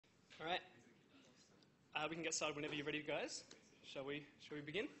All right. We can get started whenever you're ready, guys. Shall we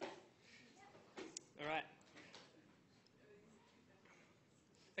begin? All right.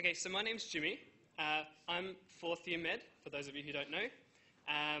 Okay, so my name's Jimmy. I'm fourth year med, for those of you who don't know.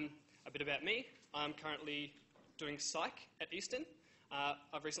 A bit about me. I'm currently doing psych at Eastern.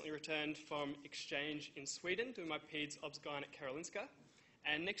 I've recently returned from exchange in Sweden, doing my peds obs-gyn at Karolinska.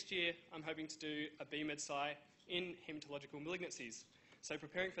 And next year, I'm hoping to do a BMed Sci in hematological malignancies. So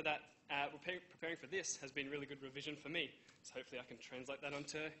preparing for that, preparing for this has been really good revision for me. So hopefully I can translate that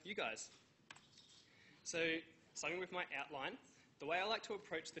onto you guys. So starting with my outline, the way I like to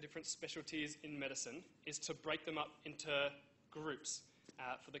approach the different specialties in medicine is to break them up into groups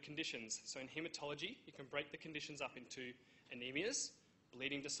for the conditions. So in hematology, you can break the conditions up into anemias,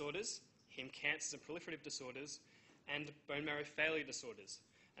 bleeding disorders, hem cancers and proliferative disorders, and bone marrow failure disorders.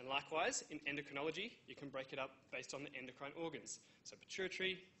 And likewise, in endocrinology, you can break it up based on the endocrine organs. So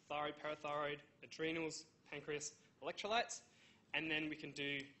pituitary, thyroid, parathyroid, adrenals, pancreas, electrolytes, and then we can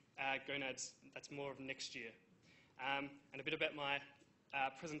do gonads. That's more of next year. And a bit about my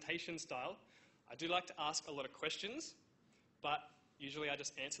presentation style. I do like to ask a lot of questions, but usually I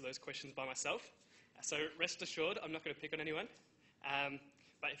just answer those questions by myself. So rest assured, I'm not going to pick on anyone.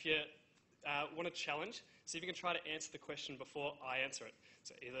 But if you want a challenge, see if you can try to answer the question before I answer it.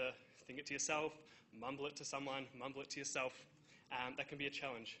 So either think it to yourself, mumble it to someone, mumble it to yourself. That can be a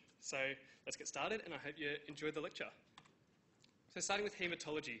challenge. So let's get started, and I hope you enjoyed the lecture. So starting with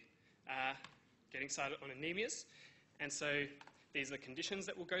haematology, getting started on anemias. And so these are the conditions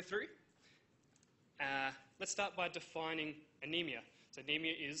that we'll go through. Let's start by defining anemia. So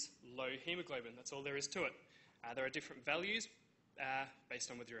anemia is low hemoglobin. That's all there is to it. There are different values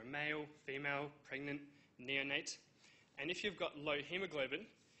based on whether you're a male, female, pregnant, neonate. And if you've got low hemoglobin,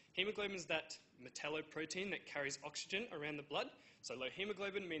 hemoglobin is that metalloprotein that carries oxygen around the blood. So low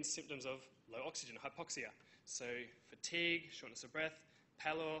hemoglobin means symptoms of low oxygen, hypoxia. So fatigue, shortness of breath,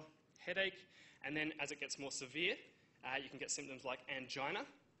 pallor, headache. And then as it gets more severe, you can get symptoms like angina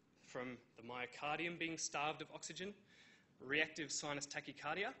from the myocardium being starved of oxygen, reactive sinus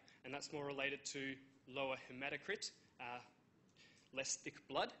tachycardia, and that's more related to lower hematocrit, less thick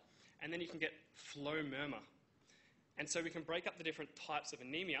blood. And then you can get flow murmur. And so we can break up the different types of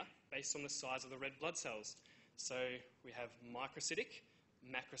anemia based on the size of the red blood cells. So we have microcytic,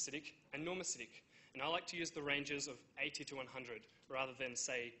 macrocytic, and normocytic. And I like to use the ranges of 80 to 100 rather than,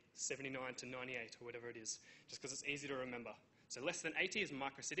 say, 79 to 98 or whatever it is, just because it's easy to remember. So less than 80 is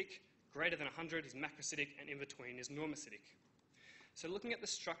microcytic, greater than 100 is macrocytic, and in between is normocytic. So looking at the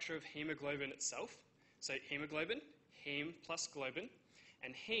structure of hemoglobin itself, so hemoglobin, heme plus globin,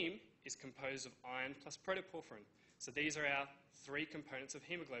 and heme is composed of iron plus protoporphyrin. So these are our three components of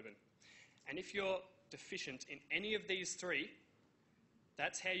hemoglobin. And if you're deficient in any of these three,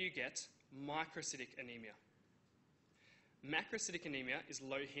 that's how you get microcytic anemia. Macrocytic anemia is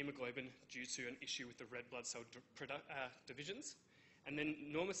low hemoglobin due to an issue with the red blood cell divisions. And then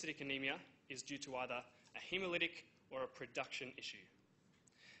normocytic anemia is due to either a hemolytic or a production issue.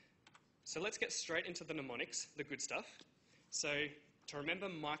 So let's get straight into the mnemonics, the good stuff. So to remember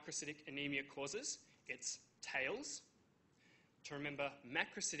microcytic anemia causes, it's tails. To remember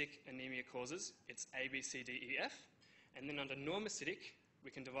macrocytic anemia causes, it's A, B, C, D, E, F. And then under normocytic,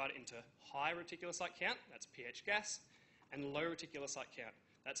 we can divide it into high reticulocyte count, that's pH gas, and low reticulocyte count,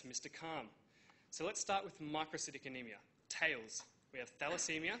 that's Mr. Calm. So let's start with microcytic anemia, tails. We have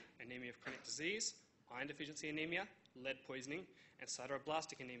thalassemia, anemia of chronic disease, iron deficiency anemia, lead poisoning, and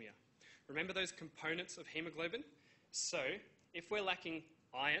sideroblastic anemia. Remember those components of hemoglobin? So if we're lacking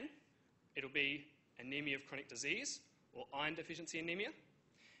iron, it'll be anemia of chronic disease or iron deficiency anemia.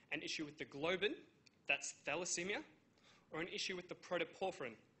 An issue with the globin, that's thalassemia, or an issue with the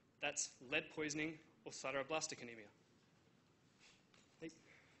protoporphyrin, that's lead poisoning or sideroblastic anemia.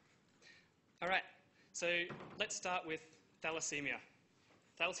 All right, so let's start with thalassemia.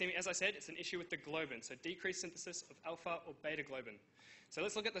 Thalassemia, as I said, it's an issue with the globin, so decreased synthesis of alpha or beta globin. So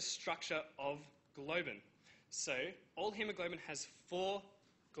let's look at the structure of globin. So all hemoglobin has 4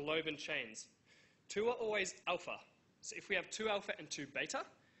 globin chains. 2 are always alpha. So if we have 2 alpha and 2 beta,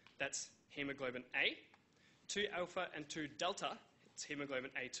 that's hemoglobin A. 2 alpha and 2 delta, it's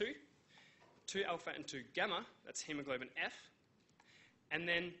hemoglobin A2. 2 alpha and 2 gamma, that's hemoglobin F. And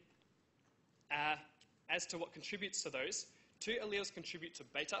then as to what contributes to those, 2 alleles contribute to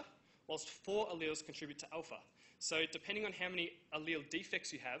beta, whilst 4 alleles contribute to alpha. So depending on how many allele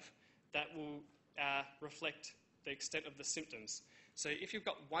defects you have, that will reflect the extent of the symptoms. So if you've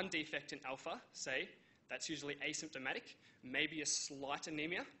got 1 defect in alpha, say, that's usually asymptomatic, maybe a slight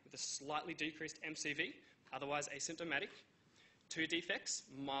anemia with a slightly decreased MCV, otherwise asymptomatic. 2 defects,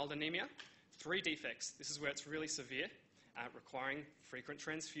 mild anemia. 3 defects, this is where it's really severe, requiring frequent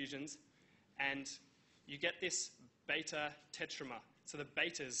transfusions. And you get this beta tetramer. So the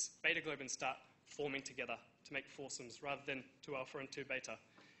beta globins start forming together to make foursomes rather than 2 alpha and 2 beta.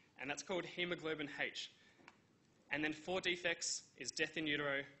 And that's called hemoglobin H. And then 4 defects is death in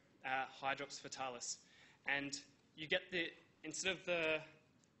utero, hydrops fetalis. And you get instead of the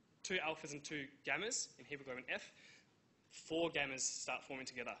 2 alphas and 2 gammas in hemoglobin F, 4 gammas start forming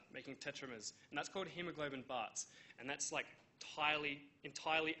together, making tetramers. And that's called hemoglobin Barts. And that's like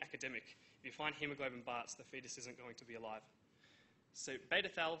entirely academic. If you find hemoglobin Barts, the fetus isn't going to be alive. So beta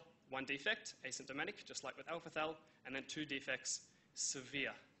thal, 1 defect, asymptomatic, just like with alpha thal, and then 2 defects,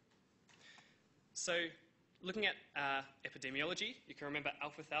 severe. So looking at epidemiology, you can remember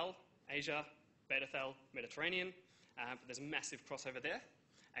alpha thal, Asia, beta thal, Mediterranean, but there's a massive crossover there,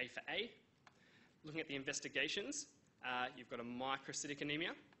 A for A. Looking at the investigations, you've got a microcytic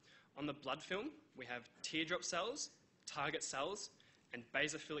anemia. On the blood film, we have teardrop cells, target cells, and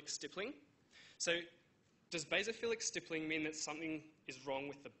basophilic stippling. So does basophilic stippling mean that something is wrong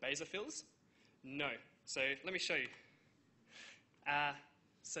with the basophils? No. So let me show you.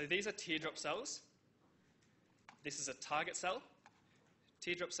 So these are teardrop cells. This is a target cell,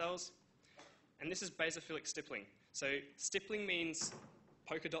 teardrop cells, and this is basophilic stippling. So stippling means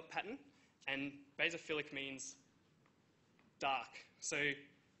polka dot pattern, and basophilic means dark. So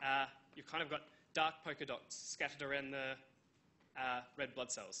you've kind of got dark polka dots scattered around the red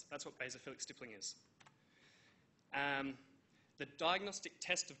blood cells. That's what basophilic stippling is. The diagnostic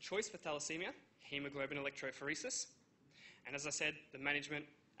test of choice for thalassemia, hemoglobin electrophoresis. And as I said, the management,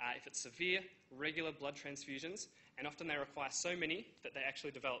 if it's severe, regular blood transfusions, and often they require so many that they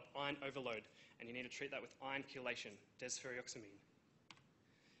actually develop iron overload, and you need to treat that with iron chelation, desferrioxamine.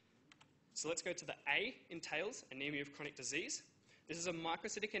 So let's go to the A, entails anemia of chronic disease. This is a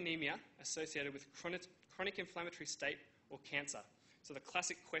microcytic anemia associated with chronic inflammatory state or cancer. So the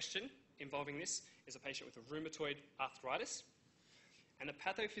classic question involving this is a patient with a rheumatoid arthritis. And the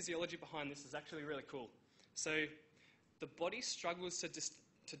pathophysiology behind this is actually really cool. So the body struggles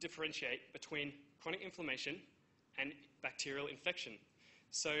to differentiate between chronic inflammation and bacterial infection.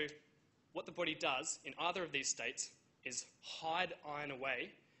 So what the body does in either of these states is hide iron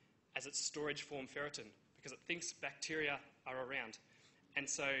away as its storage form ferritin because it thinks bacteria are around. And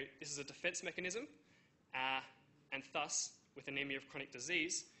so this is a defense mechanism, and thus, with anemia of chronic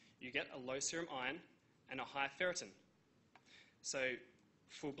disease, you get a low serum iron and a high ferritin. So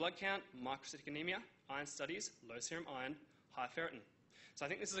full blood count, microcytic anemia, iron studies, low serum iron, high ferritin. So I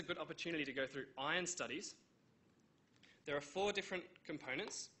think this is a good opportunity to go through iron studies. There are 4 different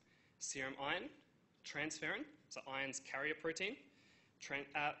components: serum iron, transferrin, so iron's carrier protein,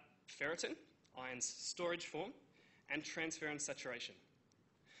 ferritin, iron's storage form, and transferrin saturation.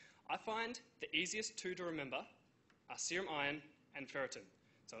 I find the easiest 2 to remember are serum iron and ferritin.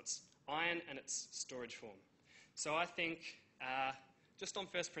 So it's iron and its storage form. So I think, just on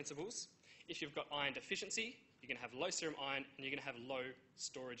first principles, if you've got iron deficiency, you're going to have low serum iron and you're going to have low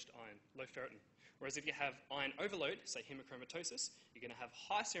storaged iron, low ferritin. Whereas if you have iron overload, say hemochromatosis, you're going to have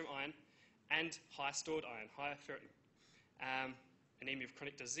high serum iron and high stored iron, higher ferritin. Anemia of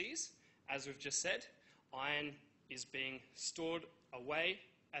chronic disease, as we've just said, iron is being stored away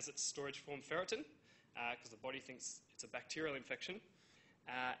as its storage form ferritin because the body thinks it's a bacterial infection.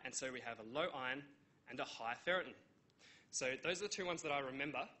 And so we have a low iron and a high ferritin. So those are the 2 ones that I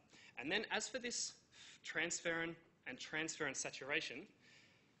remember. And then as for this transferrin and transferrin saturation,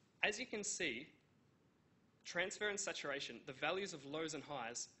 as you can see, transferrin saturation, the values of lows and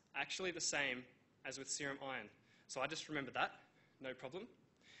highs are actually the same as with serum iron. So I just remember that, no problem.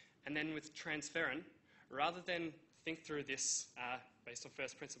 And then with transferrin, rather than think through this based on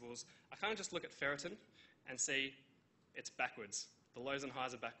first principles, I kind of just look at ferritin and see it's backwards. The lows and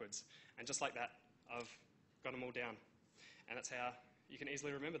highs are backwards. And just like that, I've got them all down. And that's how you can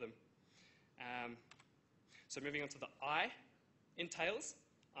easily remember them. So moving on to the I, entails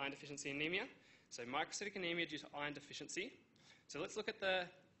iron deficiency anemia. So microcytic anemia due to iron deficiency. So let's look at the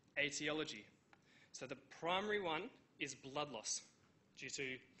etiology. So the primary one is blood loss due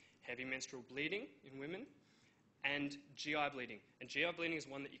to heavy menstrual bleeding in women and GI bleeding. And GI bleeding is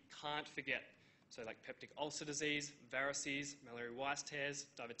one that you can't forget. So like peptic ulcer disease, varices, Mallory-Weiss tears,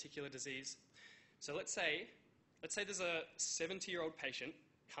 diverticular disease. So let's say there's a 70-year-old patient,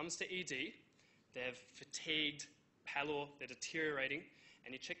 comes to ED, they're fatigued, pallor, they're deteriorating,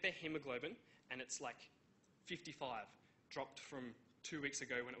 and you check their hemoglobin and it's like 55, dropped from 2 weeks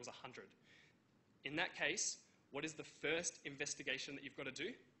ago when it was 100. In that case, what is the first investigation that you've got to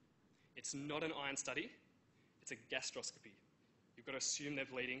do? It's not an iron study, it's a gastroscopy. you've got to assume they're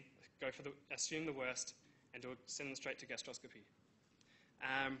bleeding, assume the worst, and send them straight to gastroscopy.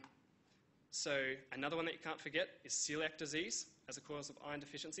 So another one that you can't forget is celiac disease as a cause of iron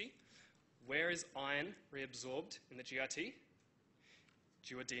deficiency. Where is iron reabsorbed in the GIT?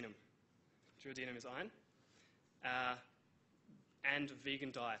 Duodenum. Duodenum is iron. And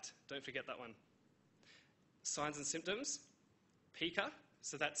vegan diet. Don't forget that one. Signs and symptoms. Pica.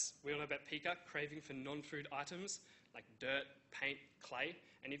 So we all know about pica, craving for non-food items like dirt, paint, clay.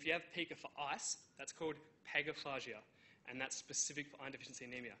 And if you have pica for ice, that's called pagophagia. And that's specific for iron deficiency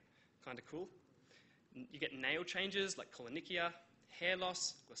anemia. Kind of cool. You get nail changes like koilonychia, hair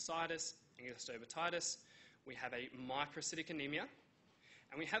loss, glossitis, angulostomatitis. We have a microcytic anemia.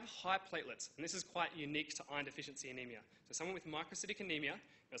 And we have high platelets. And this is quite unique to iron deficiency anemia. So someone with microcytic anemia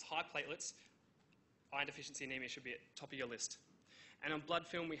who has high platelets, iron deficiency anemia should be at the top of your list. And on blood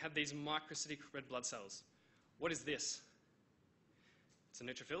film, we have these microcytic red blood cells. What is this? It's a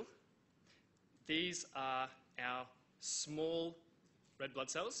neutrophil. These are our small red blood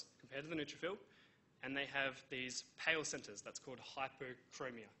cells compared to the neutrophil, and they have these pale centres. That's called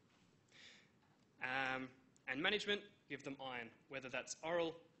hypochromia. And management, give them iron, whether that's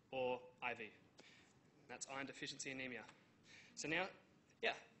oral or IV. That's iron deficiency anemia. So now,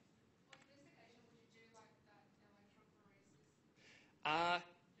 yeah. On this occasion, would you do like that electrophoresis? Just to differentiate.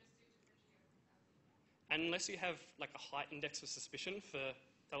 Unless you have like a high index of suspicion for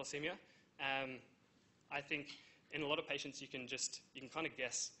thalassemia, I think in a lot of patients you can kind of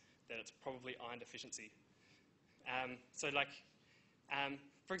guess that it's probably iron deficiency.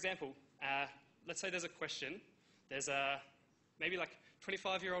 For example, let's say there's a question. There's a maybe like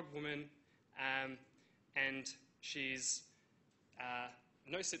 25-year-old woman, and she's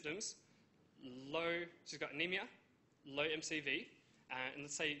no symptoms, she's got anemia, low MCV, and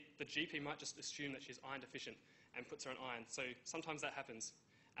let's say the GP might just assume that she's iron deficient and puts her on iron. So sometimes that happens.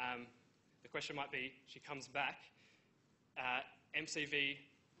 The question might be, she comes back, MCV,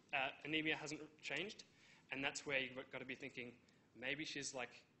 anemia hasn't changed, and that's where you've got to be thinking, maybe she's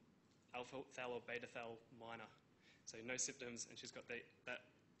like alpha thal or beta thal minor. So no symptoms, and she's got that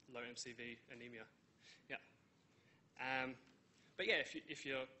low MCV anemia. Yeah. But yeah, if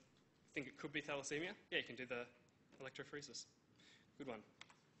you think it could be thalassemia, yeah, you can do the electrophoresis. Good one.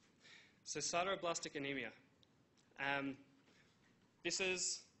 So sideroblastic anemia.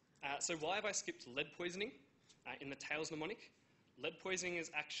 So why have I skipped lead poisoning in the tails mnemonic? Lead poisoning is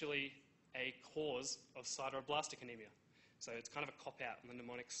actually a cause of sideroblastic anemia. So it's kind of a cop-out from the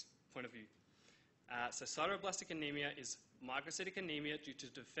mnemonic's point of view. So sideroblastic anemia is microcytic anemia due to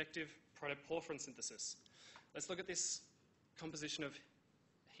defective protoporphyrin synthesis. Let's look at this composition of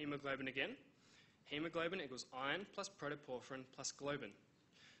hemoglobin again. Hemoglobin equals iron plus protoporphyrin plus globin.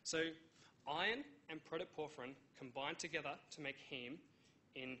 So iron and protoporphyrin combine together to make heme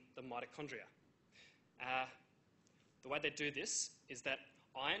in the mitochondria. The way they do this is that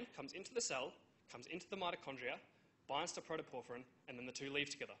iron comes into the cell, comes into the mitochondria, binds to protoporphyrin, and then the two leave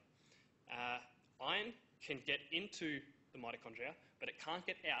together. Iron can get into the mitochondria, but it can't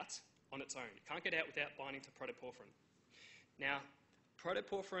get out on its own. It can't get out without binding to protoporphyrin. Now,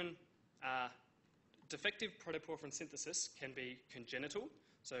 defective protoporphyrin synthesis can be congenital,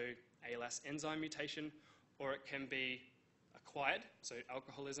 so ALAS enzyme mutation, or it can be acquired, so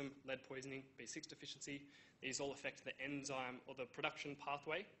alcoholism, lead poisoning, B6 deficiency. These all affect the enzyme or the production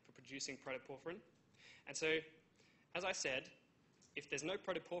pathway for producing protoporphyrin. And so, as I said, if there's no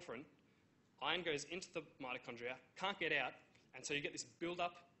protoporphyrin, iron goes into the mitochondria, can't get out, and so you get this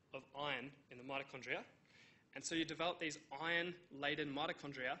build-up of iron in the mitochondria. And so you develop these iron-laden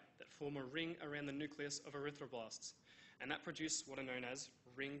mitochondria that form a ring around the nucleus of erythroblasts. And that produces what are known as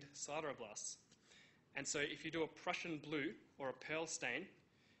ringed sideroblasts. And so if you do a Prussian blue or a pearl stain,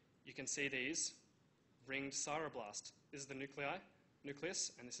 you can see these ringed sideroblasts. This is the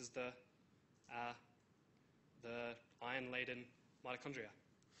nucleus, and this is the iron-laden mitochondria.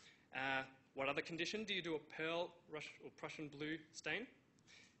 What other condition do you do a pearl or Prussian blue stain?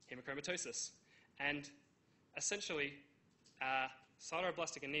 Hemochromatosis. And essentially,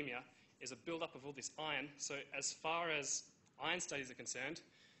 sideroblastic anemia is a build-up of all this iron. So as far as iron studies are concerned,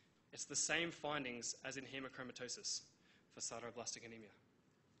 it's the same findings as in hemochromatosis for sideroblastic anemia.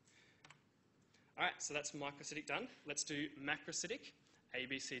 All right, so that's microcytic done. Let's do macrocytic, A,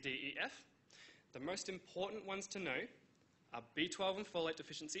 B, C, D, E, F. The most important ones to know are B12 and folate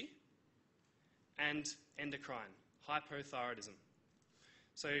deficiency and endocrine, hypothyroidism.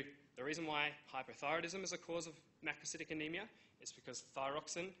 So the reason why hypothyroidism is a cause of macrocytic anemia is because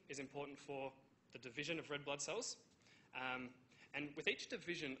thyroxine is important for the division of red blood cells. And with each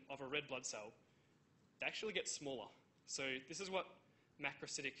division of a red blood cell, they actually get smaller. So this is what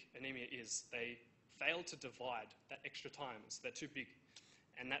macrocytic anemia is. They fail to divide that extra time, so they're too big.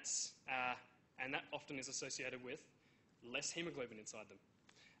 And that often is associated with less hemoglobin inside them.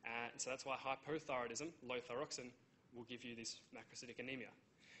 And so that's why hypothyroidism, low thyroxine, will give you this macrocytic anemia.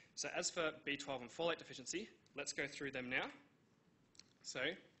 So as for B12 and folate deficiency, let's go through them now. So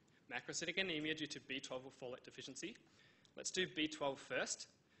macrocytic anemia due to B12 or folate deficiency. Let's do B12 first.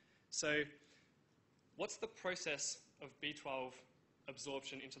 So what's the process of B12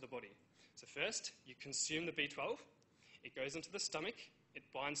 absorption into the body? So first, you consume the B12. It goes into the stomach. It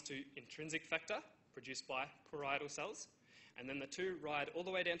binds to intrinsic factor produced by parietal cells. And then the two ride all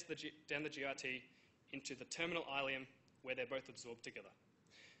the way down the GIT into the terminal ileum where they're both absorbed together.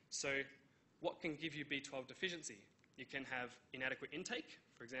 So what can give you B12 deficiency? You can have inadequate intake,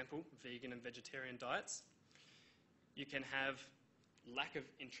 for example, vegan and vegetarian diets. You can have lack of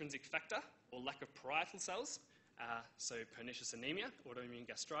intrinsic factor or lack of parietal cells, so pernicious anemia, autoimmune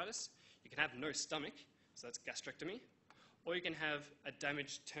gastritis. You can have no stomach, so that's gastrectomy. Or you can have a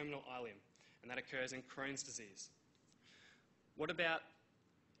damaged terminal ileum, and that occurs in Crohn's disease. What about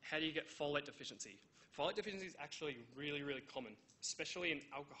how do you get folate deficiency? Folate deficiency is actually really, really common, especially in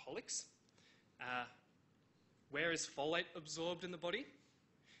alcoholics. Where is folate absorbed in the body?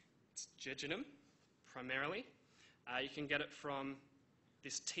 It's jejunum, primarily. You can get it from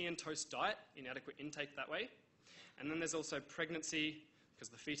this tea and toast diet, inadequate intake that way. And then there's also pregnancy, because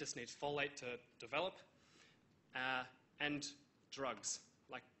the fetus needs folate to develop, and drugs,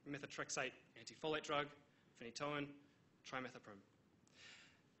 like methotrexate, anti-folate drug, phenytoin, trimethoprim.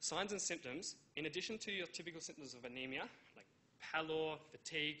 Signs and symptoms, in addition to your typical symptoms of anemia, like pallor,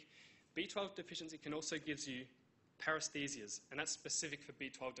 fatigue, B12 deficiency can also give you paresthesias, and that's specific for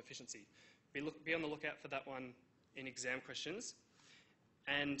B12 deficiency. Be on the lookout for that one in exam questions.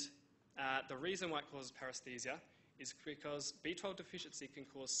 And the reason why it causes paresthesia is because B12 deficiency can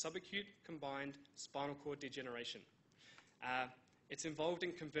cause subacute combined spinal cord degeneration. It's involved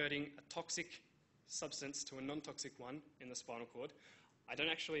in converting a toxic substance to a non-toxic one in the spinal cord. I don't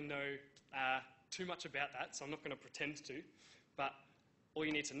actually know too much about that, so I'm not going to pretend to, but all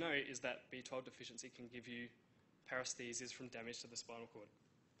you need to know is that B12 deficiency can give you paresthesias from damage to the spinal cord.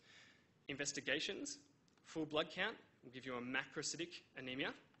 Investigations, full blood count will give you a macrocytic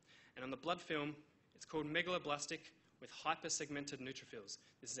anemia, and on the blood film, it's called megaloblastic with hypersegmented neutrophils.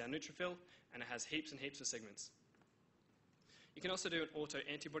 This is our neutrophil, and it has heaps and heaps of segments. You can also do an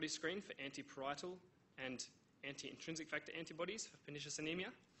autoantibody screen for antiparietal and anti-intrinsic factor antibodies for pernicious anemia.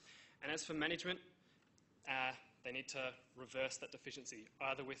 And as for management, they need to reverse that deficiency,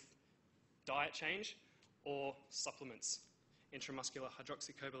 either with diet change or supplements. Intramuscular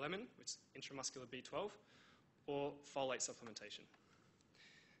hydroxycobalamin, which is intramuscular B12, or folate supplementation.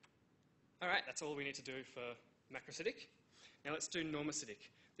 All right, that's all we need to do for macrocytic. Now let's do normocytic.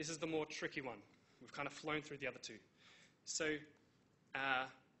 This is the more tricky one. We've kind of flown through the other two. So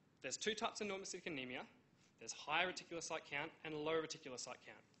there's two types of normocytic anemia. There's high reticulocyte count and low reticulocyte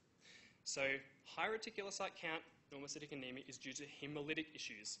count. So high reticulocyte count normocytic anemia is due to hemolytic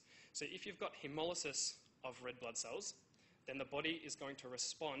issues. So if you've got hemolysis of red blood cells, then the body is going to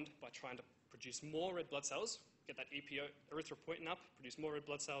respond by trying to produce more red blood cells, get that EPO, erythropoietin up, produce more red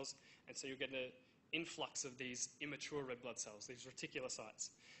blood cells, and so you'll get an influx of these immature red blood cells, these reticulocytes.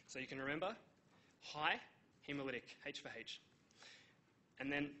 So you can remember, high, hemolytic, H for H.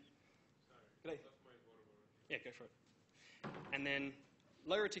 And then... Sorry, yeah, go for it. And then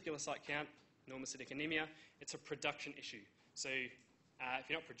low reticulocyte count, normocytic anemia, it's a production issue. So if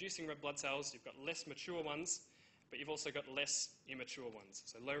you're not producing red blood cells, you've got less mature ones, but you've also got less immature ones.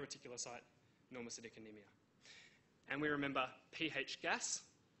 So low reticulocyte, normocytic anemia. And we remember pH gas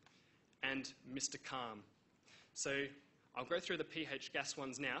and Mr. Calm. So I'll go through the pH gas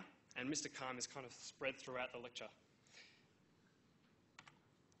ones now, and Mr. Calm is kind of spread throughout the lecture.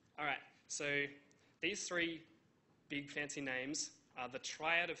 All right, so these three big fancy names are the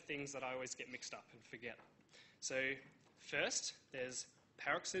triad of things that I always get mixed up and forget. So first, there's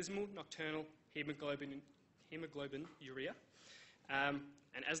paroxysmal nocturnal hemoglobin urea. And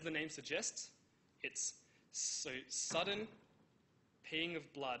as the name suggests, it's sudden peeing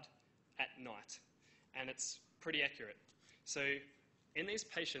of blood at night. And it's pretty accurate. So in these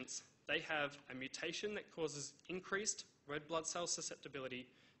patients, they have a mutation that causes increased red blood cell susceptibility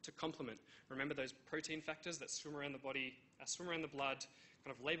to complement. Remember those protein factors that swim around the body, swim around the blood,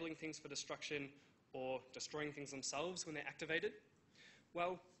 kind of labeling things for destruction or destroying things themselves when they're activated?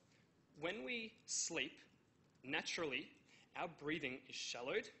 Well, when we sleep, naturally, our breathing is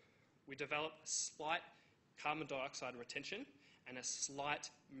shallowed. We develop a slight carbon dioxide retention and a slight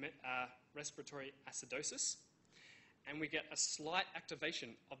respiratory acidosis. and we get a slight activation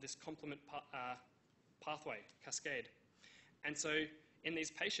of this complement pathway, cascade. And so in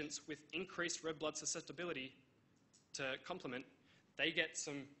these patients with increased red blood susceptibility to complement, they get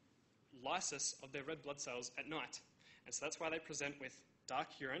some lysis of their red blood cells at night. And so that's why they present with dark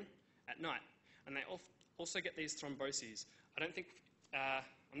urine at night. And they also get these thromboses.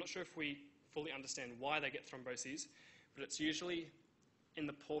 I'm not sure if we fully understand why they get thromboses, but it's usually in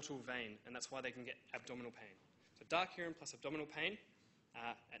the portal vein, and that's why they can get abdominal pain. So dark urine plus abdominal pain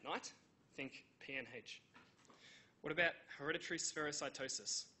at night, think PNH. What about hereditary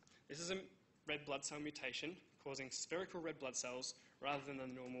spherocytosis? This is a red blood cell mutation causing spherical red blood cells rather than the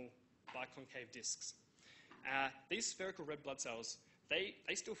normal biconcave discs. These spherical red blood cells, they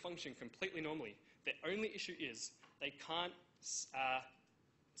still function completely normally. The only issue is they can't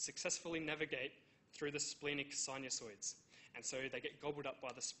successfully navigate through the splenic sinusoids, and so they get gobbled up by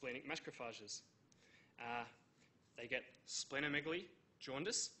the splenic macrophages. They get splenomegaly,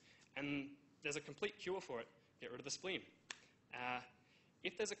 jaundice, and there's a complete cure for it. Get rid of the spleen.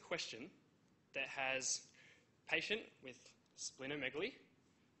 If there's a question that has patient with splenomegaly,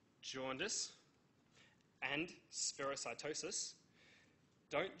 jaundice, and spherocytosis,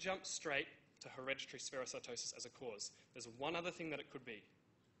 don't jump straight to hereditary spherocytosis as a cause. There's one other thing that it could be: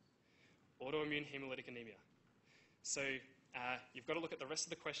 autoimmune hemolytic anemia. So you've got to look at the rest of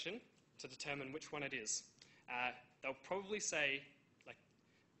the question to determine which one it is. They'll probably say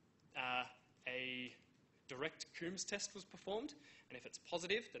a direct Coombs test was performed, and if it's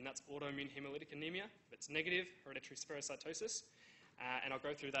positive, then that's autoimmune hemolytic anemia. If it's negative, hereditary spherocytosis, and I'll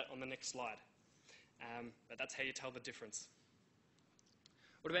go through that on the next slide. But that's how you tell the difference.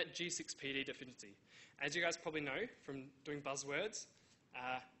 What about G6PD deficiency? As you guys probably know from doing buzzwords,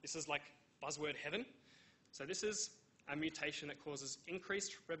 this is like buzzword heaven. So this is a mutation that causes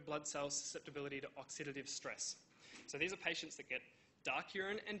increased red blood cell susceptibility to oxidative stress. So these are patients that get dark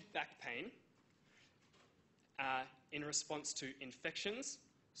urine and back pain in response to infections,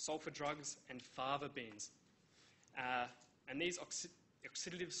 sulfur drugs, and fava beans. And these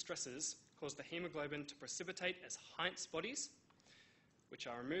oxidative stresses cause the hemoglobin to precipitate as Heinz bodies, which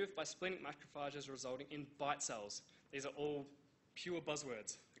are removed by splenic macrophages, resulting in bite cells. These are all pure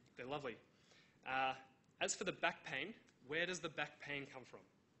buzzwords. They're lovely. As for the back pain, where does the back pain come from?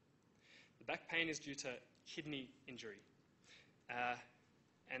 The back pain is due to kidney injury.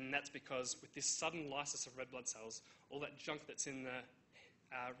 And that's because with this sudden lysis of red blood cells, all that junk that's in the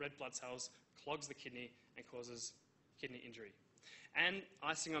red blood cells clogs the kidney and causes kidney injury. And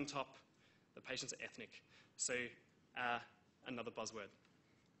icing on top, the patients are ethnic. So another buzzword.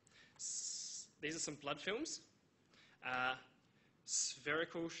 These are some blood films.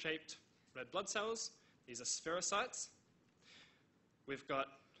 Spherical shaped red blood cells. These are spherocytes. We've got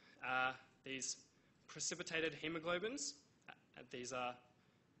these precipitated hemoglobins. These are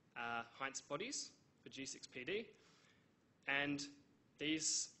Heinz bodies for G6PD. And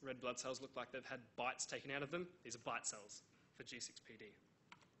these red blood cells look like they've had bites taken out of them. These are bite cells for G6PD.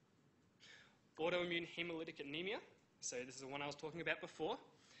 Autoimmune hemolytic anemia. So this is the one I was talking about before.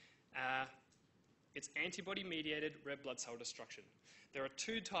 It's antibody-mediated red blood cell destruction. There are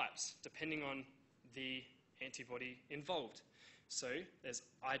two types depending on the antibody involved. So there's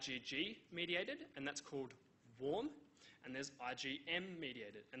IgG-mediated, and that's called warm, and there's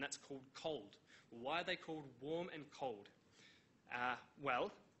IgM-mediated, and that's called cold. Why are they called warm and cold?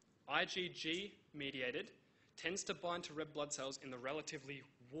 Well, IgG-mediated tends to bind to red blood cells in the relatively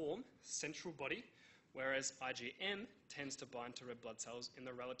warm central body, whereas IgM tends to bind to red blood cells in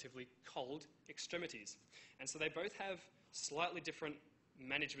the relatively cold extremities. And so they both have slightly different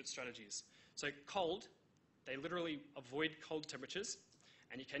management strategies. So cold, they literally avoid cold temperatures,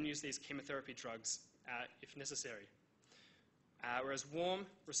 and you can use these chemotherapy drugs if necessary. Whereas warm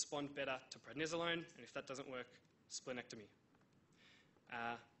respond better to prednisolone, and if that doesn't work, splenectomy.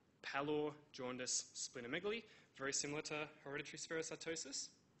 Pallor, jaundice, splenomegaly, very similar to hereditary spherocytosis.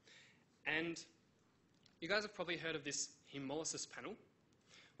 And you guys have probably heard of this hemolysis panel.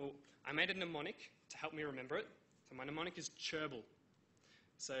 Well, I made a mnemonic to help me remember it. So my mnemonic is CHERBL.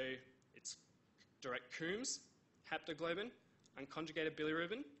 So it's direct Coombs, haptoglobin, unconjugated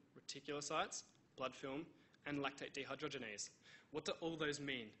bilirubin, reticulocytes, blood film, and lactate dehydrogenase. What do all those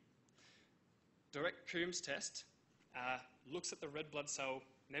mean? Direct Coombs test looks at the red blood cell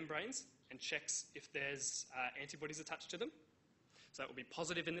membranes and checks if there's antibodies attached to them. So that will be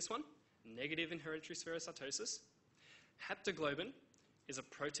positive in this one, negative in hereditary spherocytosis. Haptoglobin is a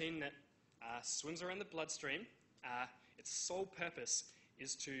protein that swims around the bloodstream. Its sole purpose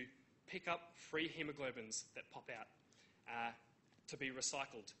is to pick up free hemoglobins that pop out to be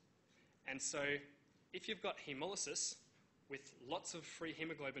recycled. And so if you've got hemolysis with lots of free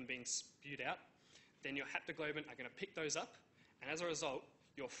hemoglobin being spewed out, then your haptoglobin are going to pick those up, and as a result,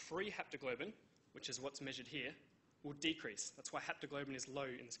 your free haptoglobin, which is what's measured here, will decrease. That's why haptoglobin is low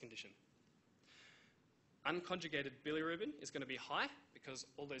in this condition. Unconjugated bilirubin is going to be high because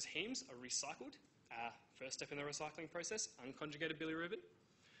all those hemes are recycled. First step in the recycling process, unconjugated bilirubin.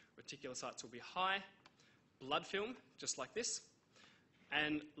 Reticulocytes will be high. Blood film, just like this.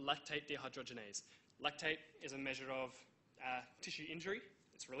 And lactate dehydrogenase. Lactate is a measure of tissue injury.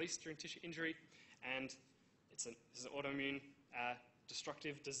 It's released during tissue injury, and this is an autoimmune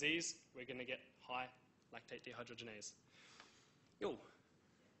destructive disease. We're going to get high lactate dehydrogenase. Yo.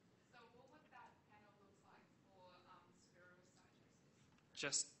 So what would that panel look like for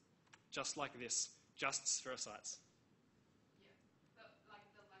spherocytosis? Just like this, just spherocytes. Yeah, but like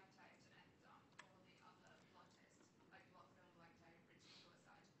the lactate and all the other blood tests, like blood film, lactate,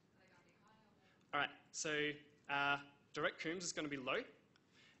 reticulocyte, are they going to be higher? All right, so direct Coombs is going to be low,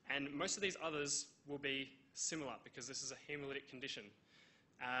 and most of these others will be similar because this is a hemolytic condition.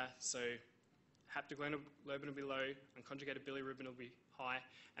 So haptoglobin will be low, unconjugated bilirubin will be high,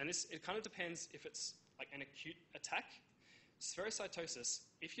 and it kind of depends if it's like an acute attack. Spherocytosis,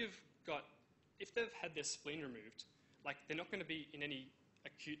 if they've had their spleen removed, like they're not going to be in any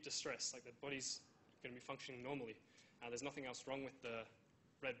acute distress, like their body's going to be functioning normally. There's nothing else wrong with the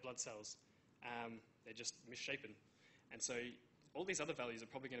red blood cells. They're just misshapen. And so all these other values are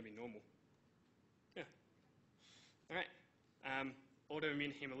probably going to be normal. Yeah. All right.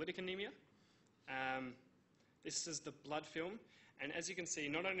 Autoimmune hemolytic anemia. This is the blood film. And as you can see,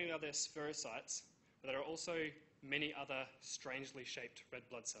 not only are there spherocytes, but there are also many other strangely shaped red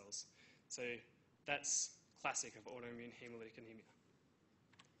blood cells. So that's classic of autoimmune hemolytic anemia.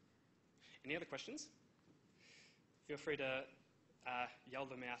 Any other questions? Feel free to yell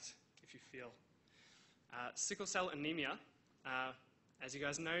them out if you feel. Sickle cell anemia, as you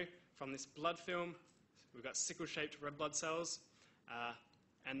guys know from this blood film, we've got sickle-shaped red blood cells,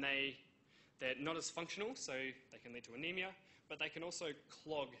 and they're not as functional, so they can lead to anemia, but they can also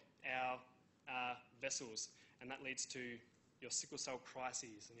clog our vessels, and that leads to your sickle cell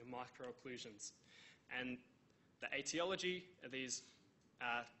crises and your microocclusions. And the etiology of these,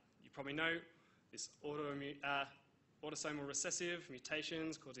 you probably know, this autosomal recessive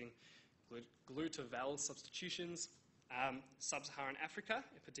mutations causing GLU-to-VAL substitutions, sub-Saharan Africa,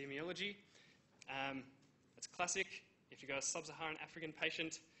 epidemiology. It's classic. If you've got a sub-Saharan African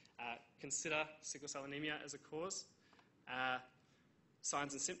patient, consider sickle cell anemia as a cause.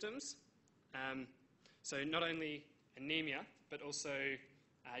 Signs and symptoms. So not only anemia, but also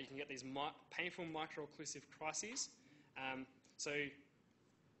you can get these painful microocclusive crises. So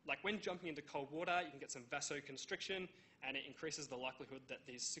like when jumping into cold water, you can get some vasoconstriction, and it increases the likelihood that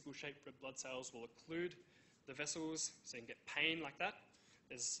these sickle-shaped red blood cells will occlude the vessels, so you can get pain like that.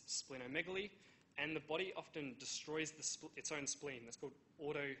 There's splenomegaly, and the body often destroys its own spleen. That's called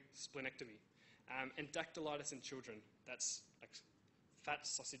autosplenectomy. And dactylitis in children. That's like fat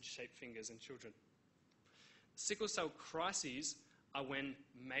sausage-shaped fingers in children. Sickle cell crises are when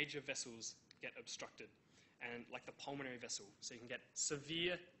major vessels get obstructed, and like the pulmonary vessel. So you can get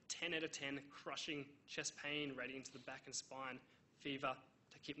severe 10 out of 10 crushing chest pain radiating to the back and spine, fever,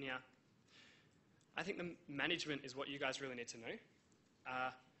 tachypnea. I think the management is what you guys really need to know.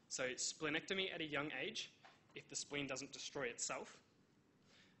 So splenectomy at a young age, if the spleen doesn't destroy itself.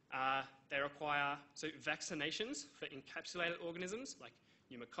 They require vaccinations for encapsulated organisms like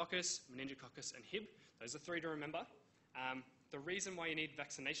pneumococcus, meningococcus, and Hib. Those are 3 to remember. The reason why you need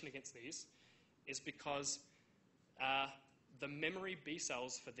vaccination against these is because the memory B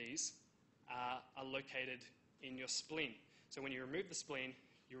cells for these are located in your spleen. So when you remove the spleen,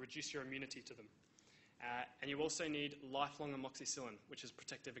 you reduce your immunity to them. And you also need lifelong amoxicillin, which is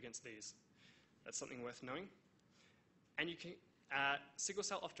protective against these. That's something worth knowing. And sickle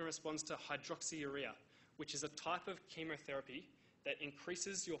cell often responds to hydroxyurea, which is a type of chemotherapy that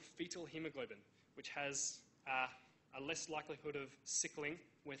increases your fetal hemoglobin, which has a less likelihood of sickling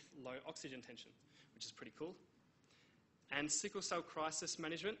with low oxygen tension, which is pretty cool. And sickle cell crisis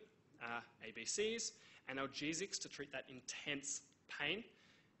management, ABCs, analgesics to treat that intense pain,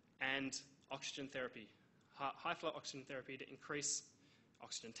 and oxygen therapy, high flow oxygen therapy to increase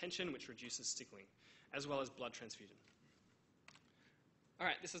oxygen tension, which reduces sickling, as well as blood transfusion. All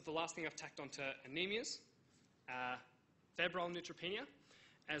right, this is the last thing I've tacked onto anemias. Febrile neutropenia,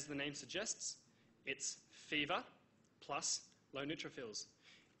 as the name suggests, it's fever plus low neutrophils.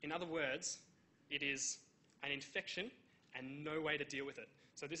 In other words, it is an infection and no way to deal with it.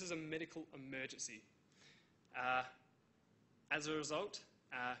 So this is a medical emergency. As a result,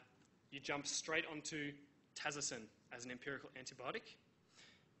 you jump straight onto tazocin as an empirical antibiotic.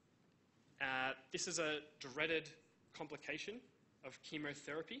 This is a dreaded complication of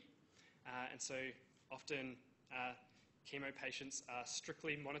chemotherapy, and so often chemo patients are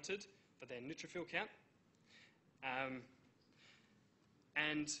strictly monitored for their neutrophil count.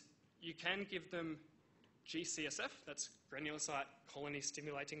 And you can give them GCSF, that's granulocyte colony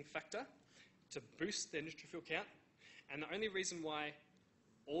stimulating factor, to boost their neutrophil count. And the only reason why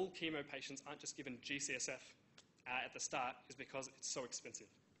all chemo patients aren't just given GCSF at the start is because it's so expensive.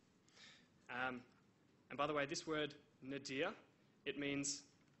 And by the way, this word nadir, it means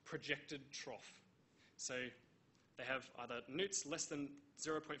projected trough. So they have either newts less than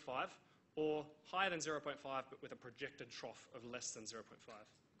 0.5 or higher than 0.5 but with a projected trough of less than 0.5.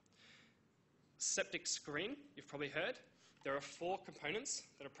 Septic screen, you've probably heard. There are 4 components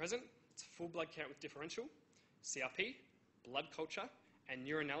that are present. It's full blood count with differential, CRP, blood culture, and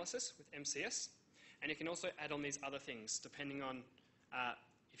urinalysis with MCS. And you can also add on these other things depending on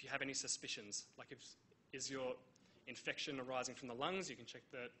if you have any suspicions, like is your infection arising from the lungs, you can check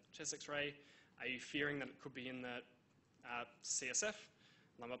the chest x-ray. Are you fearing that it could be in the CSF,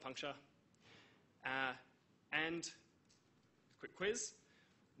 lumbar puncture? And quick quiz,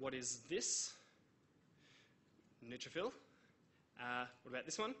 what is this? Neutrophil. What about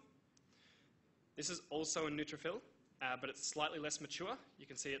this one? This is also a neutrophil, but it's slightly less mature. You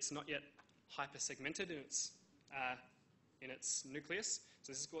can see it's not yet hypersegmented in its nucleus.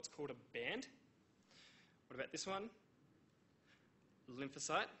 So this is what's called a band. What about this one?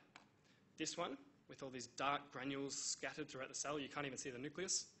 Lymphocyte. This one, with all these dark granules scattered throughout the cell, you can't even see the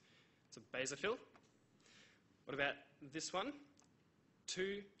nucleus. It's a basophil. What about this one?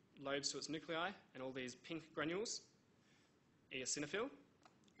 2 lobes to its nuclei and all these pink granules, eosinophil.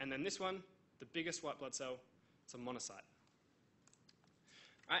 And then this one, the biggest white blood cell, it's a monocyte.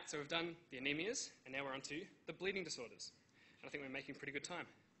 All right, so we've done the anemias, and now we're on to the bleeding disorders. And I think we're making pretty good time.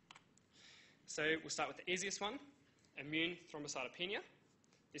 So we'll start with the easiest one, immune thrombocytopenia.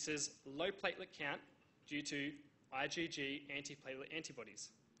 This is low platelet count due to IgG antiplatelet antibodies.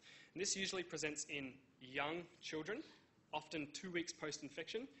 And this usually presents in young children, often 2 weeks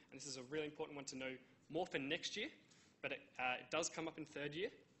post-infection, and this is a really important one to know more for next year, but it does come up in 3rd year.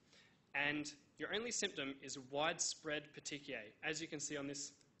 And your only symptom is widespread petechiae, as you can see on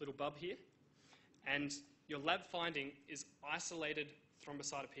this little bub here. And your lab finding is isolated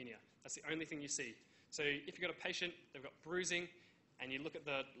thrombocytopenia. That's the only thing you see. So if you've got a patient, they've got bruising, and you look at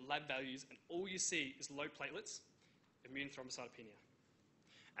the lab values, and all you see is low platelets, immune thrombocytopenia.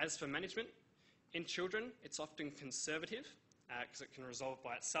 As for management, in children, it's often conservative because it can resolve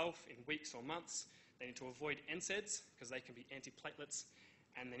by itself in weeks or months. They need to avoid NSAIDs because they can be antiplatelets,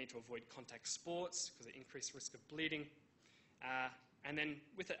 and they need to avoid contact sports because they increase risk of bleeding. And then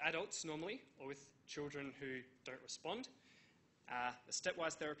with the adults normally, or with children who don't respond, the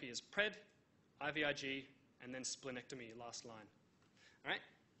stepwise therapy is PRED, IVIG, and then splenectomy, last line. All right?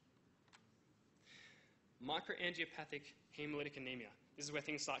 Microangiopathic hemolytic anemia. This is where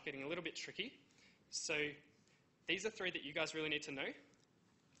things start getting a little bit tricky. So these are 3 that you guys really need to know.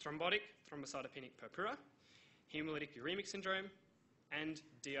 Thrombotic thrombocytopenic purpura, hemolytic uremic syndrome, and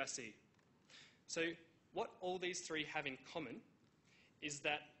DIC. So what all these 3 have in common is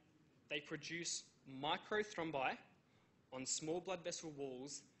that they produce microthrombi on small blood vessel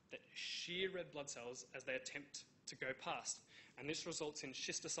walls that shear red blood cells as they attempt to go past. And this results in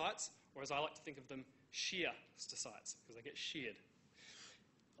schistocytes, or as I like to think of them, shear schistocytes, because they get sheared.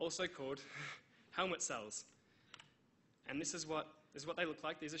 Also called helmet cells. And this is what they look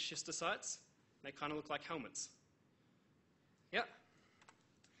like. These are schistocytes. They kind of look like helmets. Yep.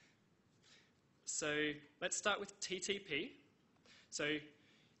 So let's start with TTP. So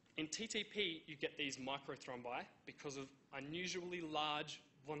in TTP, you get these microthrombi because of unusually large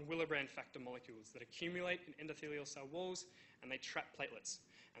von Willebrand factor molecules that accumulate in endothelial cell walls and they trap platelets.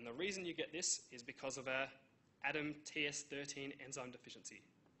 And the reason you get this is because of a ADAM-TS13 enzyme deficiency.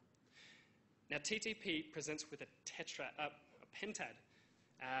 Now, TTP presents with a pentad.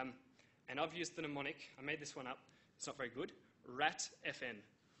 And I've used the mnemonic, I made this one up, it's not very good, RAT-FN.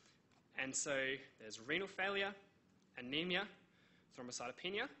 And so there's renal failure, anemia,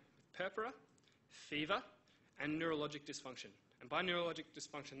 thrombocytopenia, purpura, fever, and neurologic dysfunction. And by neurologic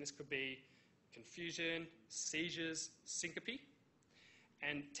dysfunction, this could be confusion, seizures, syncope.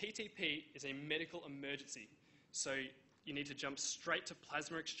 And TTP is a medical emergency. So you need to jump straight to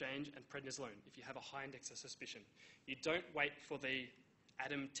plasma exchange and prednisolone if you have a high index of suspicion. You don't wait for the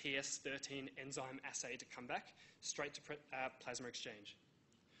ADAM-TS13 enzyme assay to come back, straight to plasma exchange.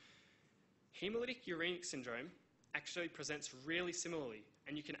 Hemolytic uremic syndrome actually presents really similarly,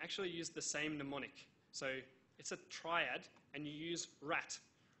 and you can actually use the same mnemonic. So it's a triad, and you use RAT,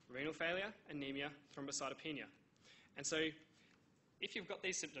 renal failure, anemia, thrombocytopenia. And so if you've got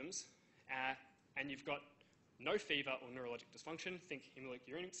these symptoms, and you've got no fever or neurologic dysfunction, think hemolytic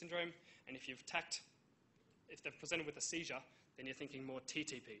uremic syndrome, and if they've presented with a seizure, then you're thinking more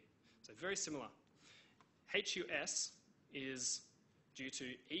TTP. So very similar. HUS is due to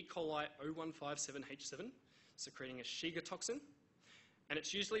E. coli 0157H7, secreting a Shiga toxin, and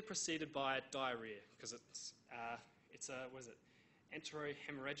it's usually preceded by diarrhea because it's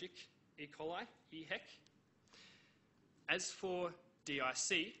enterohemorrhagic E. coli, EHEC. As for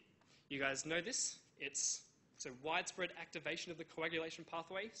DIC, you guys know this. It's a widespread activation of the coagulation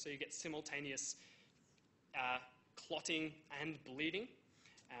pathway, so you get simultaneous clotting and bleeding.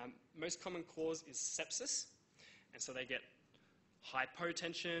 Most common cause is sepsis, and so they get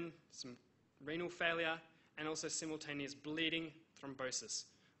hypotension, some renal failure, and also simultaneous bleeding, thrombosis,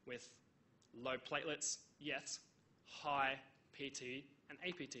 with low platelets, yet high PT and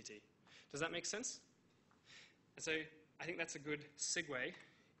APTT. Does that make sense? And so I think that's a good segue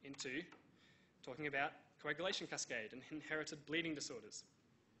into talking about coagulation cascade and inherited bleeding disorders.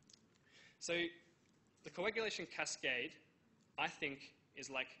 So the coagulation cascade, I think, is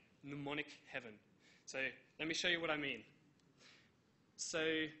like mnemonic heaven. So let me show you what I mean.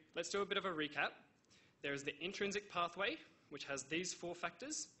 So let's do a bit of a recap. There is the intrinsic pathway, which has these 4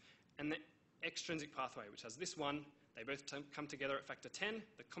 factors, and the extrinsic pathway, which has this one. They both come together at factor 10.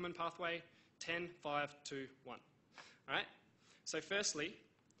 The common pathway, 10, 5, 2, 1. All right? So firstly,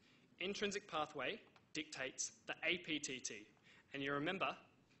 intrinsic pathway dictates the APTT. And you remember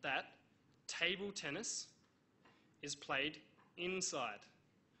that table tennis is played inside,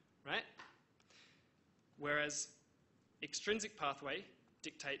 right? Whereas extrinsic pathway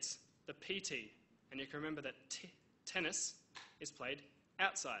dictates the PT. And you can remember that tennis is played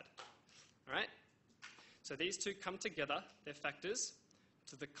outside, all right? So these two come together, they're factors,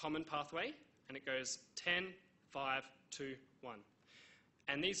 to the common pathway, and it goes 10, 5, 2, 1.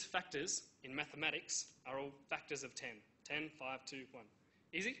 And these factors in mathematics are all factors of 10. 10, 5, 2, 1.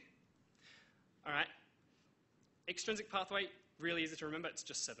 Easy? All right. Extrinsic pathway, really easy to remember. It's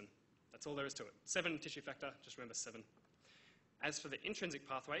just 7. That's all there is to it. 7 tissue factor, just remember 7. As for the intrinsic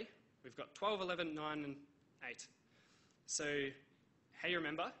pathway, we've got 12, 11, 9, and 8. So how you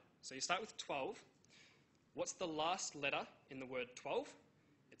remember? So you start with 12. What's the last letter in the word 12?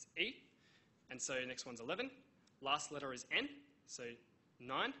 It's E. And so next one's 11. Last letter is N, so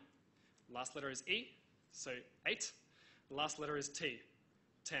 9. Last letter is E, so 8. Last letter is T,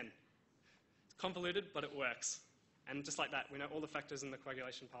 10. It's convoluted, but it works. And just like that, we know all the factors in the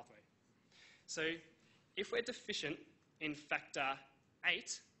coagulation pathway. So if we're deficient in factor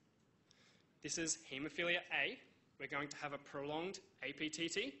 8, this is haemophilia A, we're going to have a prolonged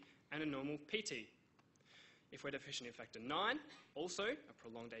APTT and a normal PT. If we're deficient in factor 9, also a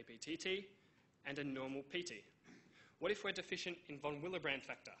prolonged APTT and a normal PT. What if we're deficient in von Willebrand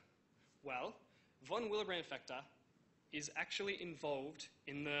factor? Well, von Willebrand factor is actually involved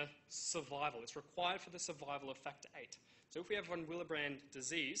in the survival. It's required for the survival of factor 8. So if we have von Willebrand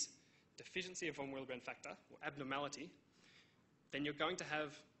disease, deficiency of von Willebrand factor, or abnormality, then you're going to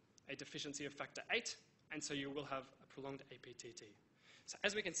have a deficiency of factor 8, and so you will have a prolonged APTT. So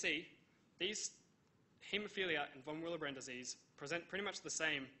as we can see, these haemophilia and von Willebrand disease present pretty much the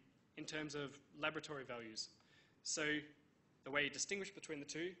same in terms of laboratory values. So the way you distinguish between the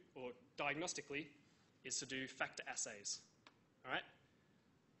two, or diagnostically, is to do factor assays. All right?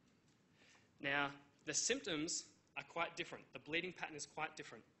 Now, the symptoms are quite different. The bleeding pattern is quite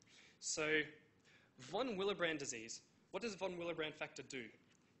different. So von Willebrand disease, what does von Willebrand factor do?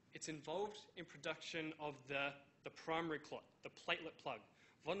 It's involved in production of the primary clot, the platelet plug.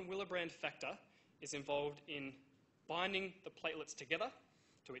 Von Willebrand factor is involved in binding the platelets together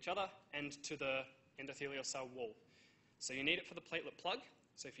to each other and to the endothelial cell wall. So you need it for the platelet plug.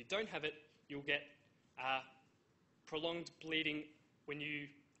 So if you don't have it, you'll get prolonged bleeding when you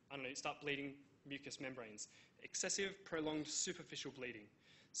start bleeding mucous membranes. Excessive prolonged superficial bleeding.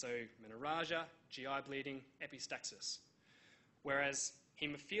 So menorrhagia, GI bleeding, epistaxis. Whereas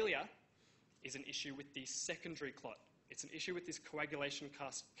haemophilia is an issue with the secondary clot. It's an issue with this coagulation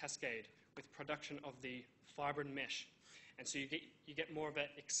cascade with production of the fibrin mesh. And so you get more of an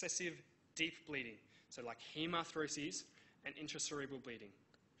excessive deep bleeding, so like hemarthrosis and intracerebral bleeding.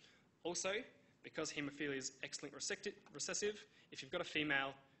 Also, because haemophilia is X-linked recessive, if you've got a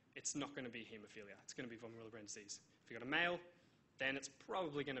female, it's not going to be haemophilia. It's going to be von Willebrand disease. If you've got a male, then it's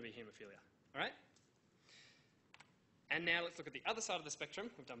probably going to be haemophilia. All right? And now let's look at the other side of the spectrum.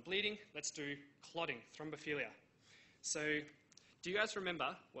 We've done bleeding. Let's do clotting, thrombophilia. So, do you guys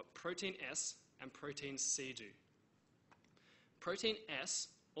remember what protein S and protein C do? Protein S,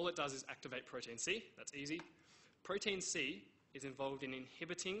 all it does is activate protein C. That's easy. Protein C is involved in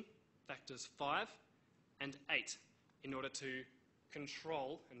inhibiting factors 5 and 8 in order to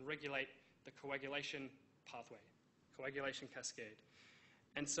control and regulate the coagulation pathway, coagulation cascade.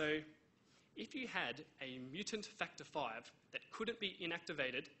 And so, if you had a mutant factor 5 that couldn't be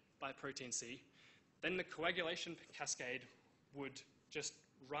inactivated by protein C, then the coagulation cascade would just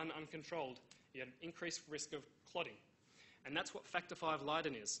run uncontrolled. You had an increased risk of clotting. And that's what factor 5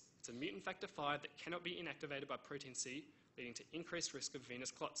 Leiden is. It's a mutant factor 5 that cannot be inactivated by protein C, leading to increased risk of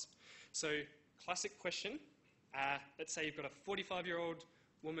venous clots. So, classic question, let's say you've got a 45-year-old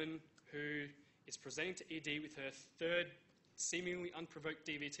woman who is presenting to ED with her third seemingly unprovoked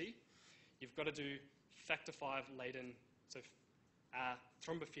DVT. You've got to do factor 5 Leiden, so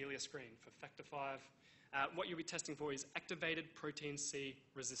thrombophilia screen for factor 5. What you'll be testing for is activated protein C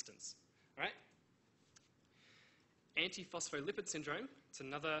resistance. All right? Antiphospholipid syndrome, it's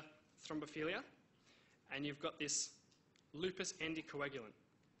another thrombophilia, and you've got this lupus anticoagulant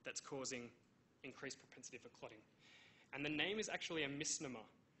that's causing increased propensity for clotting. And the name is actually a misnomer.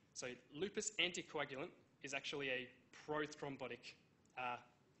 So lupus anticoagulant is actually a prothrombotic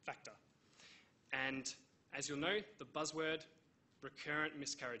factor. And as you'll know, the buzzword, recurrent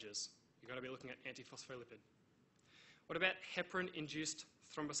miscarriages. You've got to be looking at antiphospholipid. What about heparin-induced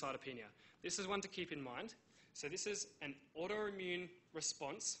thrombocytopenia? This is one to keep in mind. So this is an autoimmune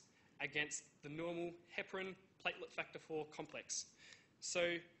response against the normal heparin platelet factor 4 complex.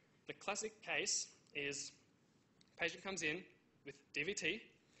 So the classic case is patient comes in with DVT,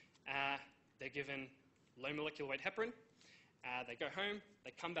 they're given low molecular weight heparin, they go home,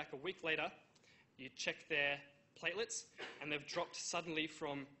 they come back a week later, you check their platelets, and they've dropped suddenly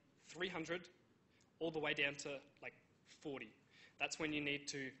from 300 all the way down to like 40. That's when you need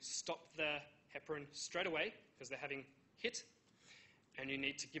to stop the heparin straight away because they're having HIT, and you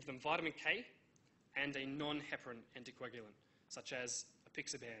need to give them vitamin K and a non-heparin anticoagulant, such as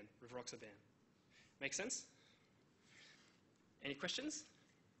apixaban, rivaroxaban. Make sense? Any questions?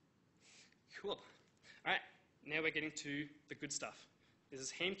 Cool. All right, now we're getting to the good stuff. This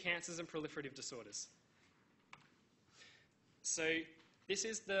is heme cancers and proliferative disorders. So this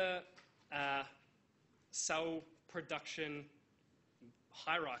is the cell production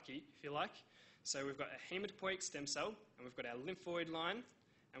hierarchy, if you like. So we've got a hematopoietic stem cell, and we've got our lymphoid line,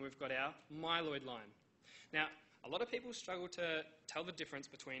 and we've got our myeloid line. Now, a lot of people struggle to tell the difference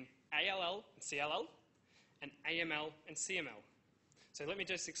between ALL and CLL, and AML and CML. So let me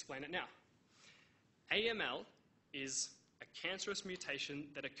just explain it now. AML is a cancerous mutation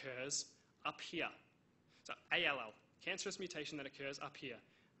that occurs up here. So ALL, cancerous mutation that occurs up here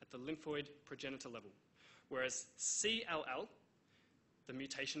at the lymphoid progenitor level. Whereas CLL, the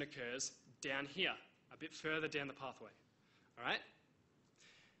mutation occurs down here, a bit further down the pathway. All right?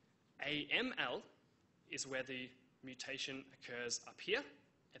 AML is where the mutation occurs up here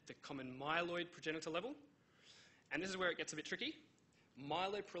at the common myeloid progenitor level. And this is where it gets a bit tricky.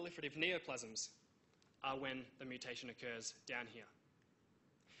 Myeloproliferative neoplasms are when the mutation occurs down here.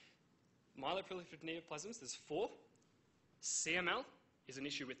 Myeloproliferative neoplasms, there's 4. CML is an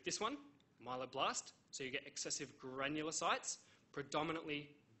issue with this one, myeloblast, so you get excessive granulocytes, predominantly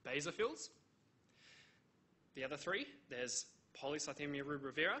basophils. The other 3, there's polycythemia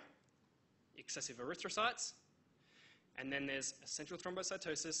rubra vera, excessive erythrocytes, and then there's essential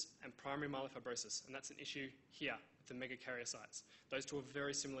thrombocytosis and primary myelofibrosis, and that's an issue here with the megakaryocytes. Those 2 are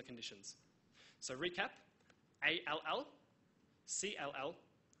very similar conditions. So recap, ALL, CLL,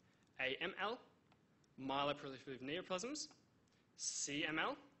 AML, myeloproliferative neoplasms,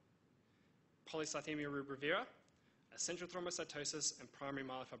 CML, polycythemia rubra vera, essential thrombocytosis, and primary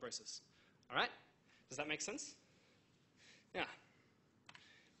myelofibrosis. All right? Does that make sense? Yeah.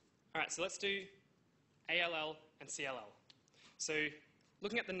 All right, so let's do ALL and CLL. So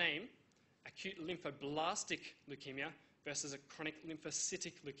looking at the name, acute lymphoblastic leukemia versus a chronic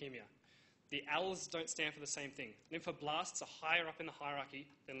lymphocytic leukemia. The L's don't stand for the same thing. Lymphoblasts are higher up in the hierarchy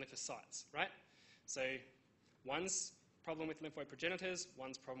than lymphocytes, right? So one's problem with lymphoid progenitors,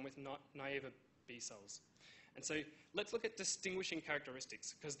 one's problem with naive B cells. And so let's look at distinguishing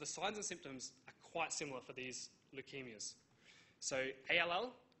characteristics, because the signs and symptoms are quite similar for these leukemias. So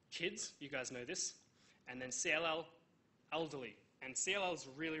ALL, kids, you guys know this, and then CLL, elderly. And CLL is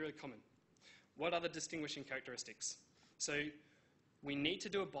really, really common. What are the distinguishing characteristics? So we need to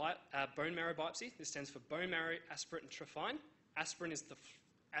do a bone marrow biopsy. This stands for bone marrow aspirate and trephine. Aspirate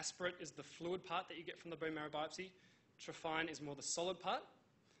is the fluid part that you get from the bone marrow biopsy. Trephine is more the solid part.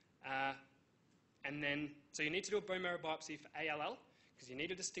 And then, so you need to do a bone marrow biopsy for ALL, because you need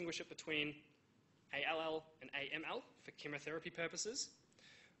to distinguish it between ALL and AML for chemotherapy purposes.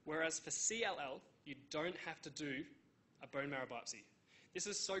 Whereas for CLL, you don't have to do a bone marrow biopsy. This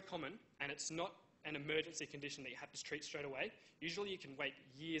is so common, and it's not an emergency condition that you have to treat straight away. Usually you can wait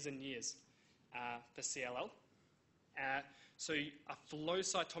years and years for CLL. So a flow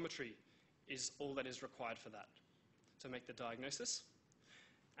cytometry is all that is required for that to make the diagnosis.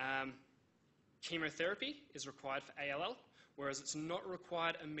 Chemotherapy is required for ALL, whereas it's not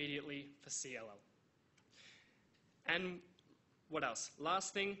required immediately for CLL. And what else?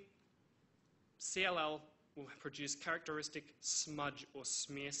 Last thing, CLL will produce characteristic smudge or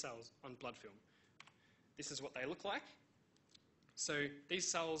smear cells on blood film. This is what they look like. So these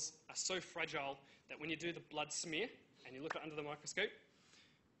cells are so fragile that when you do the blood smear and you look at it under the microscope,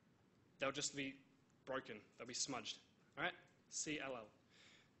 they'll just be broken. They'll be smudged. All right? CLL.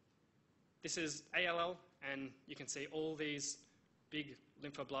 This is ALL, and you can see all these big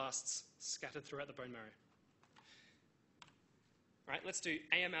lymphoblasts scattered throughout the bone marrow. All right, let's do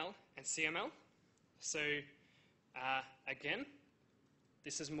AML and CML. So again,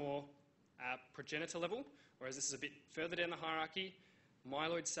 this is more progenitor level, whereas this is a bit further down the hierarchy.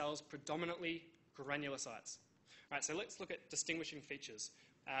 Myeloid cells, predominantly granulocytes. All right, so let's look at distinguishing features.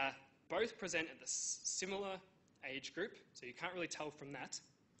 Both present at the similar age group, so you can't really tell from that.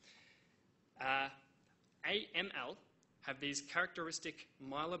 AML have these characteristic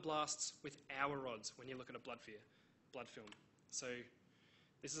myeloblasts with hour rods when you look at a blood film. So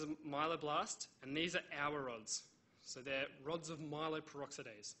this is a myeloblast, and these are hour rods. So they're rods of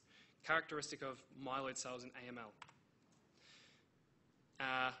myeloperoxidase, characteristic of myeloid cells in AML.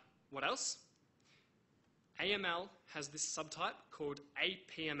 What else? AML has this subtype called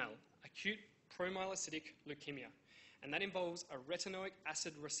APML, acute promyelocytic leukemia, and that involves a retinoic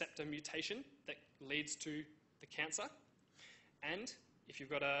acid receptor mutation that leads to the cancer. And if you've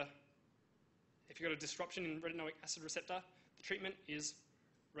got a disruption in retinoic acid receptor, the treatment is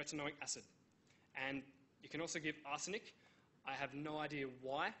retinoic acid. And you can also give arsenic. I have no idea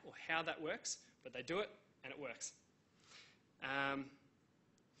why or how that works, but they do it, and it works.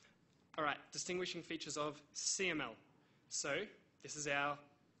 All right, distinguishing features of CML. So this is our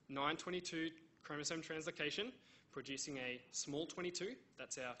 922 chromosome translocation, producing a small 22.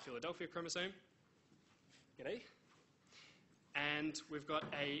 That's our Philadelphia chromosome. G'day. And we've got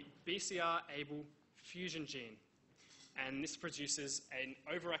a BCR-ABL fusion gene. And this produces an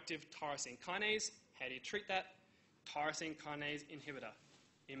overactive tyrosine kinase. How do you treat that? Tyrosine kinase inhibitor,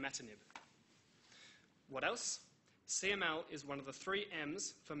 imatinib. What else? CML is one of the 3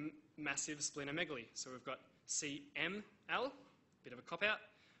 M's for massive splenomegaly. So we've got CML, bit of a cop-out,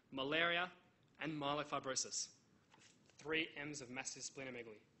 malaria, and myelofibrosis. 3 M's of massive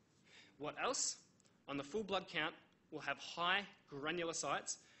splenomegaly. What else? On the full blood count, we'll have high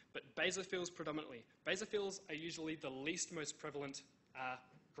granulocytes, but basophils predominantly. Basophils are usually the least most prevalent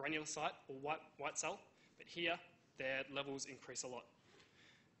granulocyte or white cell, but here their levels increase a lot.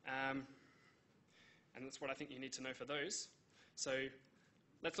 And that's what I think you need to know for those. So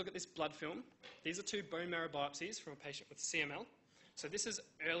let's look at this blood film. These are 2 bone marrow biopsies from a patient with CML. So this is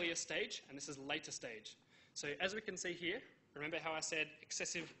earlier stage, and this is later stage. So as we can see here, remember how I said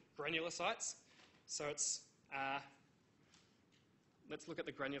excessive granulocytes? So it's, let's look at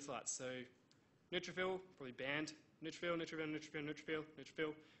the granulocytes. So neutrophil, probably banned. Neutrophil, neutrophil, neutrophil, neutrophil,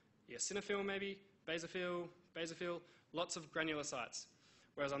 neutrophil. Eosinophil maybe, basophil, basophil, lots of granulocytes.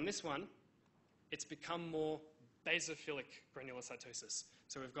 Whereas on this one, it's become more basophilic granulocytosis.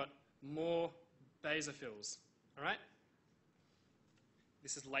 So we've got more basophils, all right?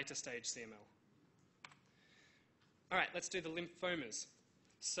 This is later stage CML. All right, let's do the lymphomas.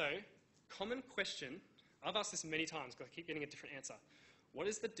 So, common question, I've asked this many times because I keep getting a different answer. What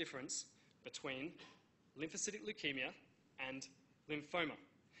is the difference between lymphocytic leukemia and lymphoma?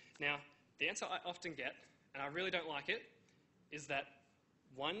 Now, the answer I often get, and I really don't like it, is that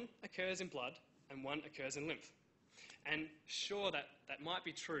one occurs in blood and one occurs in lymph. And sure, that might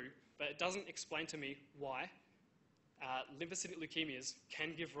be true, but it doesn't explain to me why lymphocytic leukemias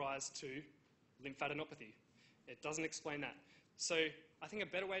can give rise to lymphadenopathy. It doesn't explain that. So I think a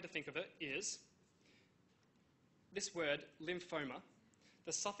better way to think of it is this word, lymphoma,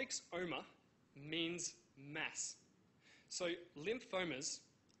 the suffix oma means mass. So lymphomas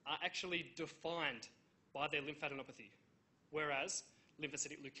are actually defined by their lymphadenopathy, whereas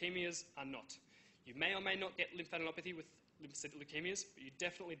lymphocytic leukemias are not. You may or may not get lymphadenopathy with lymphocytic leukemias, but you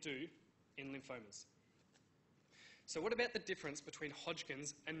definitely do in lymphomas. So what about the difference between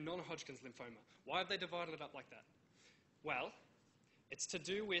Hodgkin's and non-Hodgkin's lymphoma? Why have they divided it up like that? Well, it's to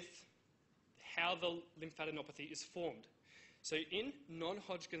do with how the lymphadenopathy is formed. So in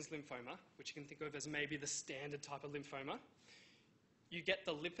non-Hodgkin's lymphoma, which you can think of as maybe the standard type of lymphoma, you get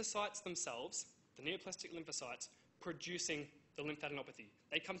the lymphocytes themselves, the neoplastic lymphocytes, producing the lymphadenopathy.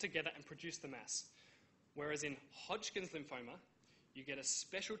 They come together and produce the mass. Whereas in Hodgkin's lymphoma, you get a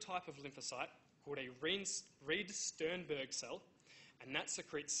special type of lymphocyte called a Reed-Sternberg cell, and that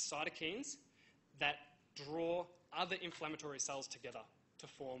secretes cytokines that draw other inflammatory cells together to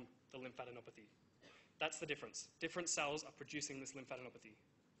form the lymphadenopathy. That's the difference. Different cells are producing this lymphadenopathy.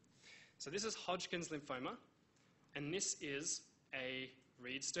 So this is Hodgkin's lymphoma, and this is a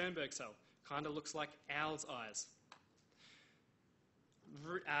Reed-Sternberg cell. Kind of looks like owl's eyes.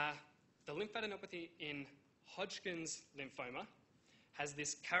 The lymphadenopathy in Hodgkin's lymphoma has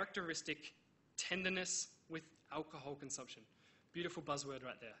this characteristic tenderness with alcohol consumption. Beautiful buzzword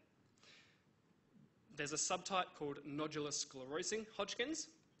right there. There's a subtype called nodular sclerosing Hodgkin's,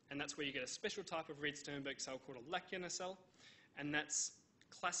 and that's where you get a special type of Reed-Sternberg cell called a Lacunar cell, and that's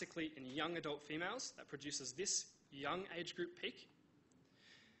classically in young adult females that produces this young age group peak.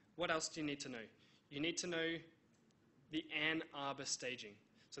 What else do you need to know? You need to know the Ann Arbor staging.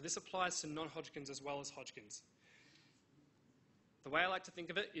 So this applies to non-Hodgkin's as well as Hodgkin's. The way I like to think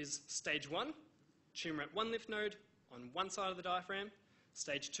of it is stage 1, tumour at one lymph node on one side of the diaphragm.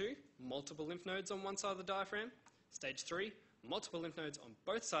 Stage 2, multiple lymph nodes on one side of the diaphragm. Stage 3, multiple lymph nodes on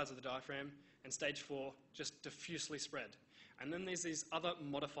both sides of the diaphragm. And stage 4, just diffusely spread. And then there's these other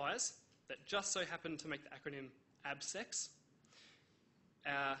modifiers that just so happen to make the acronym ABSEX.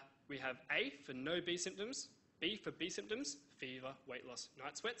 We have A for no B symptoms, B for B symptoms, fever, weight loss,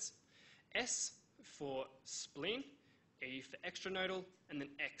 night sweats, S for spleen, E for extranodal, and then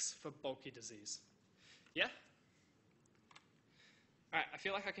X for bulky disease. Yeah? All right, I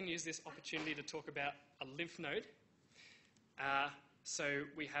feel like I can use this opportunity to talk about a lymph node. So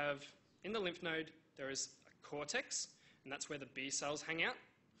we have, in the lymph node, there is a cortex, and that's where the B cells hang out.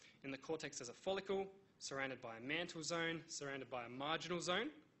 In the cortex, there's a follicle, surrounded by a mantle zone, surrounded by a marginal zone.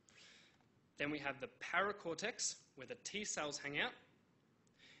 Then we have the paracortex, where the T cells hang out.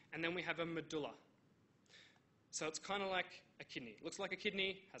 And then we have a medulla. So it's kind of like a kidney. It looks like a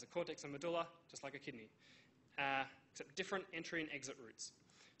kidney, has a cortex and medulla, just like a kidney. Except different entry and exit routes.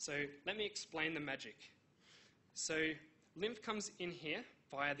 So let me explain the magic. So lymph comes in here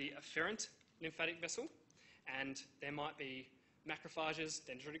via the afferent lymphatic vessel, and there might be macrophages,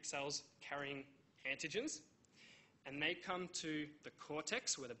 dendritic cells carrying antigens, and they come to the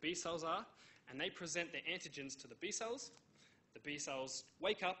cortex where the B cells are, and they present their antigens to the B cells. The B cells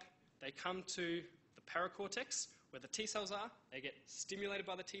wake up, they come to the paracortex where the T cells are, they get stimulated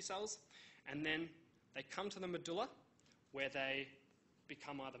by the T cells, and then they come to the medulla where they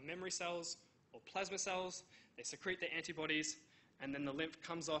become either memory cells or plasma cells, they secrete their antibodies, and then the lymph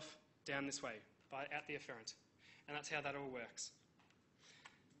comes off down this way, out the afferent. And that's how that all works.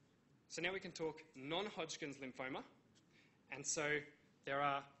 So now we can talk non-Hodgkin's lymphoma. And so there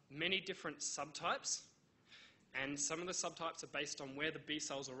are many different subtypes, and some of the subtypes are based on where the B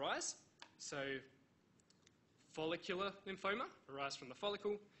cells arise. So follicular lymphoma arises from the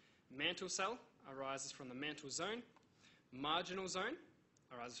follicle, mantle cell arises from the mantle zone, marginal zone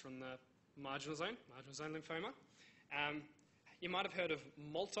arises from the marginal zone lymphoma. You might have heard of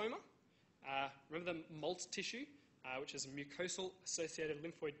maltoma. Remember the malt tissue, which is mucosal associated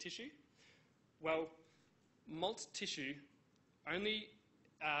lymphoid tissue? Well, malt tissue only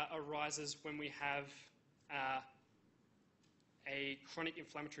arises when we have a chronic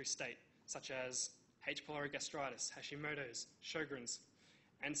inflammatory state, such as H. pylori gastritis, Hashimoto's, Sjogren's.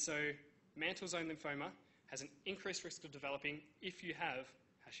 And so mantle zone lymphoma has an increased risk of developing if you have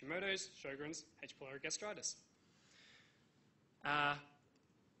Hashimoto's, Sjogren's, H. pylori gastritis.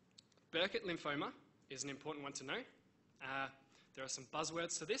 Burkitt lymphoma is an important one to know. There are some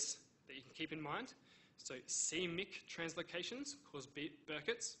buzzwords to this that you can keep in mind. So c-Myc translocations cause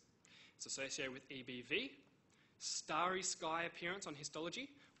Burkitt's. It's associated with EBV. Starry sky appearance on histology.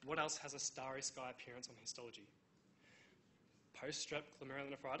 What else has a starry sky appearance on histology? Post-strep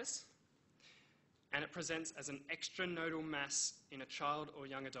glomerulonephritis. And it presents as an extranodal mass in a child or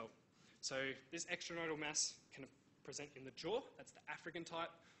young adult. So this extranodal mass can present in the jaw, that's the African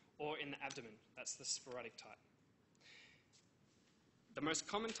type, or in the abdomen, that's the sporadic type. The most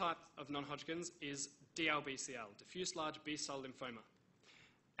common type of non-Hodgkin's is DLBCL, diffuse large B-cell lymphoma.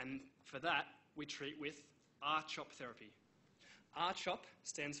 And for that, we treat with R-CHOP therapy. R-CHOP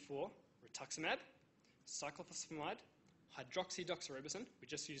stands for rituximab, cyclophosphamide, hydroxydoxorubicin, we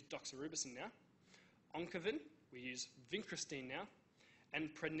just use doxorubicin now, Oncovin, we use vincristine now, and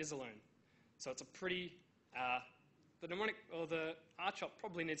prednisolone. So it's a pretty, the R-CHOP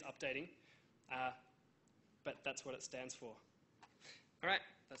probably needs updating. but that's what it stands for. All right,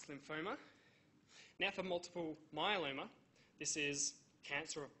 that's lymphoma. Now for multiple myeloma, this is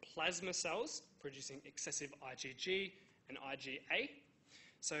cancer of plasma cells producing excessive IgG and IgA.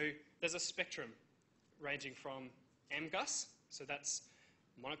 So there's a spectrum ranging from MGUS, so that's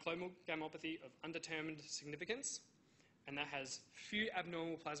monoclonal gammopathy of undetermined significance, and that has few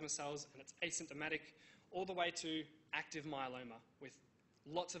abnormal plasma cells and it's asymptomatic, all the way to active myeloma with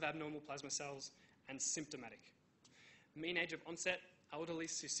lots of abnormal plasma cells and symptomatic. Mean age of onset, elderly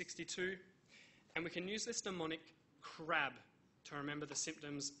to 62, and we can use this mnemonic CRAB to remember the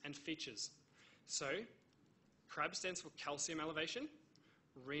symptoms and features. So, CRAB stands for calcium elevation,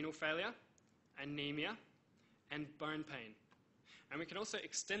 renal failure, anemia, and bone pain. And we can also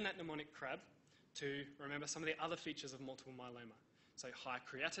extend that mnemonic CRAB to remember some of the other features of multiple myeloma. So high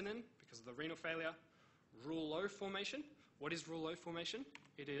creatinine because of the renal failure, Rouleau formation. What is Rouleau formation?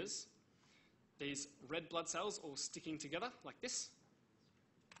 It is these red blood cells all sticking together like this.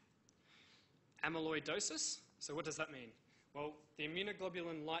 Amyloidosis. So what does that mean? Well, the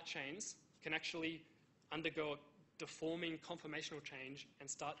immunoglobulin light chains can actually undergo a deforming conformational change and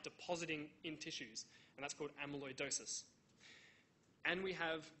start depositing in tissues, and that's called amyloidosis. And we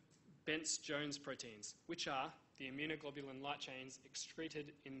have Bence-Jones proteins, which are the immunoglobulin light chains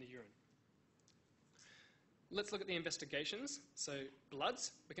excreted in the urine. Let's look at the investigations. So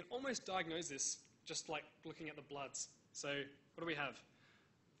bloods, we can almost diagnose this just like looking at the bloods. So what do we have?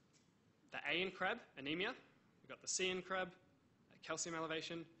 The A in CRAB, anemia. We've got the C in CRAB, calcium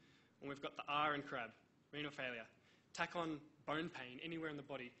elevation. And we've got the R in CRAB, renal failure. Tack on bone pain anywhere in the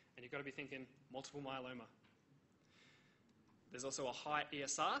body, and you've got to be thinking multiple myeloma. There's also a high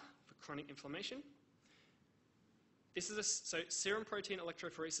ESR for chronic inflammation. So serum protein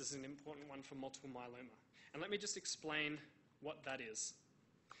electrophoresis is an important one for multiple myeloma. And let me just explain what that is.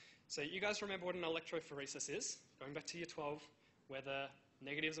 So you guys remember what an electrophoresis is, going back to year 12, where the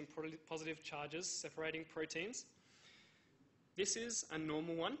negatives and positive charges separating proteins. This is a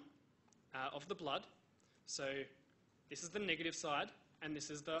normal one of the blood. So this is the negative side, and this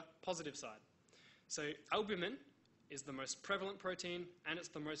is the positive side. So albumin is the most prevalent protein, and it's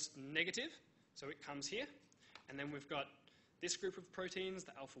the most negative, so it comes here. And then we've got this group of proteins,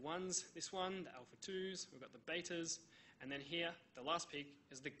 the alpha-1s, this one, the alpha-2s, we've got the betas, and then here, the last peak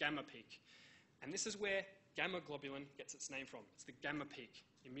is the gamma peak. And this is where gamma globulin gets its name from. It's the gamma peak.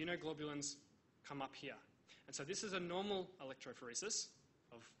 Immunoglobulins come up here. And so this is a normal electrophoresis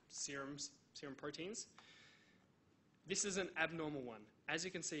of serum proteins. This is an abnormal one. As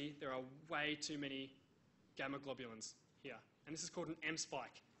you can see, there are way too many gamma globulins here. And this is called an M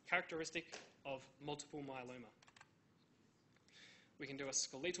spike, characteristic of multiple myeloma. We can do a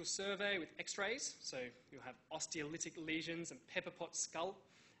skeletal survey with x-rays. So you'll have osteolytic lesions and pepper pot skull.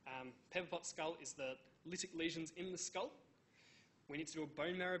 Pepper pot skull is the lytic lesions in the skull. We need to do a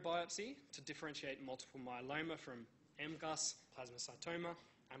bone marrow biopsy to differentiate multiple myeloma from MGUS, plasmacytoma,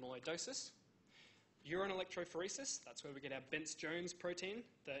 amyloidosis. Urine electrophoresis, that's where we get our Bence-Jones protein,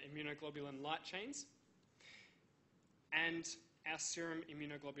 the immunoglobulin light chains. And our serum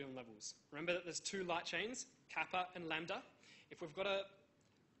immunoglobulin levels. Remember that there's two light chains, kappa and lambda. If we've got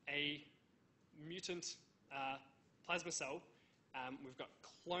a mutant plasma cell, we've got a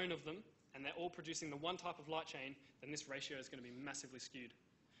clone of them, and they're all producing the one type of light chain, then this ratio is going to be massively skewed.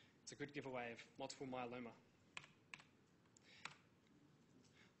 It's a good giveaway of multiple myeloma.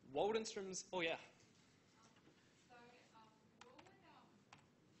 Waldenstrom's, oh yeah. So, what would,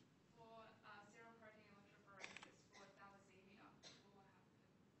 for serum protein electrophoresis for thalassemia, what will happen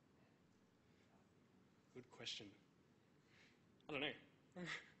there? Good question. I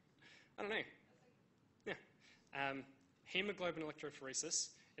don't know. Yeah. Hemoglobin electrophoresis,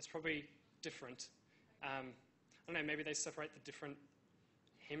 it's probably different. I don't know, maybe they separate the different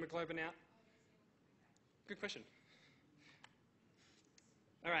hemoglobin out. Good question.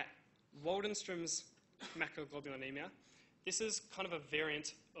 All right, Waldenstrom's macroglobulinemia. This is kind of a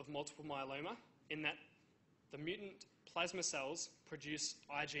variant of multiple myeloma in that the mutant plasma cells produce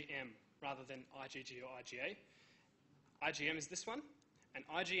IgM rather than IgG or IgA. IgM is this one, and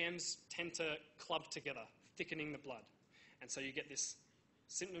IgMs tend to club together, thickening the blood. And so you get this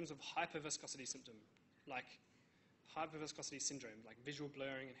symptoms of hyperviscosity syndrome, like hyperviscosity syndrome, like visual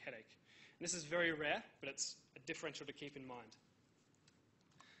blurring and headache. And this is very rare, but it's a differential to keep in mind.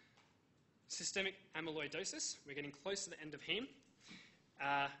 Systemic amyloidosis, we're getting close to the end of heme.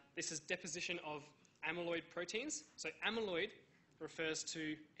 This is deposition of amyloid proteins. So amyloid refers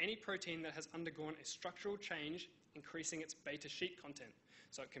to any protein that has undergone a structural change increasing its beta sheet content.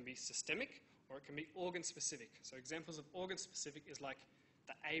 So it can be systemic or it can be organ-specific. So examples of organ-specific is like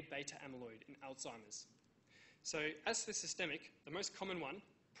the A-beta amyloid in Alzheimer's. So as for systemic, the most common one,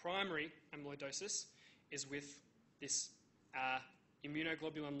 primary amyloidosis, is with this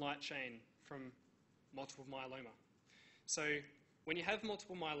immunoglobulin light chain from multiple myeloma. So when you have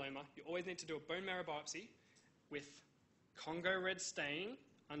multiple myeloma, you always need to do a bone marrow biopsy with Congo red staining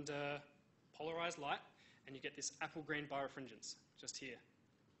under polarized light, and you get this apple green birefringence just here.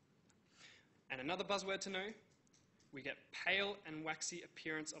 And another buzzword to know, we get pale and waxy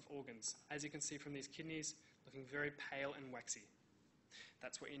appearance of organs. As you can see from these kidneys, looking very pale and waxy.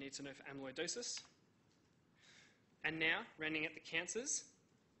 That's what you need to know for amyloidosis. And now, rounding out the cancers,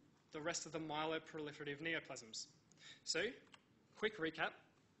 the rest of the myeloproliferative neoplasms. So, quick recap.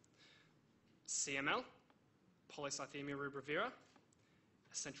 CML, polycythemia rubra vera,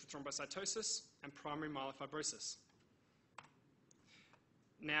 essential thrombocytosis, and primary myelofibrosis.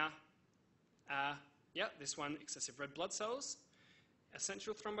 Now, this one, excessive red blood cells.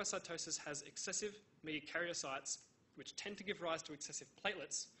 Essential thrombocytosis has excessive megakaryocytes, which tend to give rise to excessive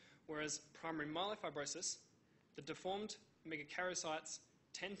platelets, whereas primary myelofibrosis, the deformed megakaryocytes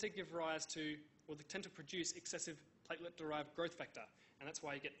tend to give rise to, or they tend to produce excessive platelet-derived growth factor, and that's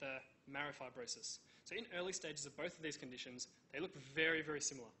why you get the marrowfibrosis. So in early stages of both of these conditions, they look very, very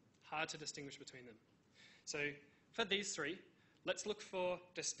similar. Hard to distinguish between them. So for these three, let's look for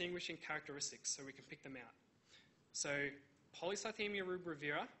distinguishing characteristics so we can pick them out. So polycythemia rubra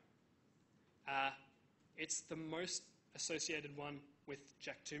vera, it's the most associated one with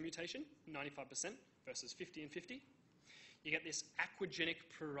JAK2 mutation, 95% versus 50 and 50. You get this aquagenic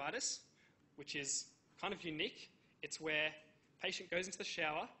pruritus, which is kind of unique. It's where a patient goes into the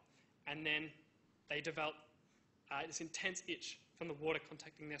shower and then they develop this intense itch from the water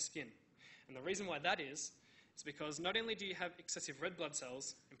contacting their skin. And the reason why that is because not only do you have excessive red blood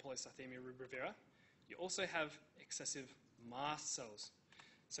cells in polycythemia rubra vera, you also have excessive mast cells.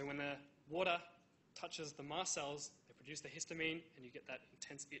 So when the water touches the mast cells, they produce the histamine and you get that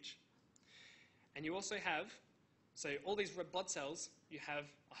intense itch. And you also have, so all these red blood cells, you have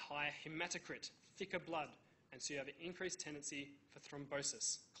a higher hematocrit, thicker blood, and so you have an increased tendency for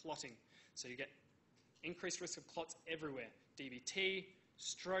thrombosis, clotting. So you get increased risk of clots everywhere. DVT,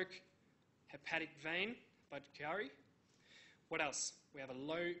 stroke, hepatic vein, Budd-Chiari. What else? We have a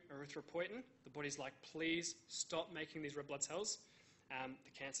low erythropoietin. The body's like, please stop making these red blood cells.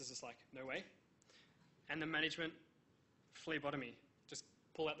 The cancer's just like, no way. And the management, phlebotomy. Just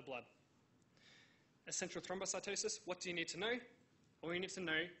pull out the blood. Essential thrombocytosis, what do you need to know? All you need to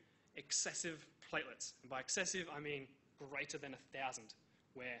know, excessive platelets. And by excessive, I mean greater than 1,000,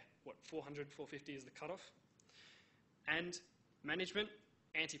 where, 400, 450 is the cutoff. And management,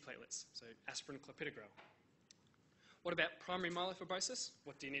 antiplatelets, so aspirin, clopidogrel. What about primary myelofibrosis?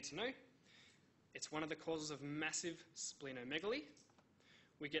 What do you need to know? It's one of the causes of massive splenomegaly.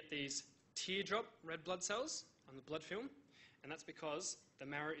 We get these teardrop red blood cells on the blood film, and that's because the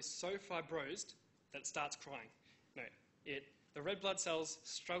marrow is so fibrosed that it starts crying. No, the red blood cells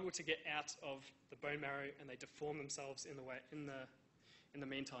struggle to get out of the bone marrow and they deform themselves in the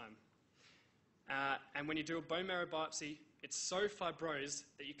meantime. And when you do a bone marrow biopsy, it's so fibrosed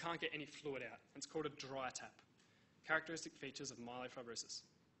that you can't get any fluid out. It's called a dry tap. Characteristic features of myelofibrosis.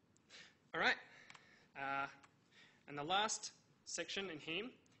 All right, and the last section in heme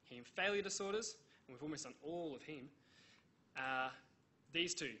failure disorders, and we've almost done all of heme,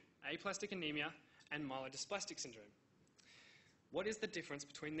 these two, aplastic anemia and myelodysplastic syndrome. What is the difference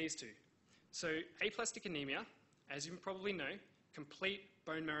between these two? So aplastic anemia, as you probably know, complete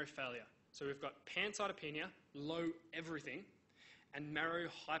bone marrow failure. So we've got pancytopenia, low everything, and marrow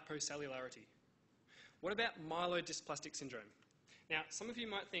hypocellularity. What about myelodysplastic syndrome? Now, some of you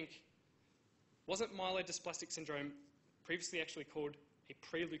might think, wasn't myelodysplastic syndrome previously actually called a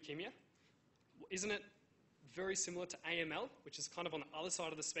pre-leukemia? Isn't it very similar to AML, which is kind of on the other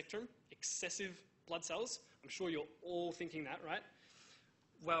side of the spectrum, excessive blood cells? I'm sure you're all thinking that, right?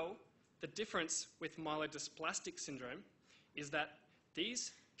 Well, the difference with myelodysplastic syndrome is that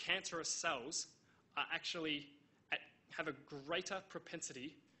these cancerous cells are actually have a greater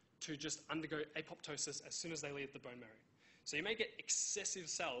propensity to just undergo apoptosis as soon as they leave the bone marrow. So you may get excessive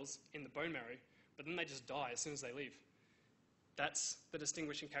cells in the bone marrow, but then they just die as soon as they leave. That's the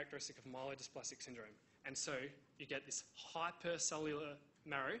distinguishing characteristic of myelodysplastic syndrome. And so you get this hypercellular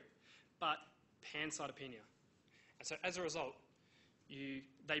marrow, but pancytopenia. And so as a result,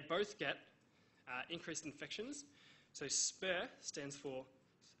 they both get increased infections. So SPIR stands for,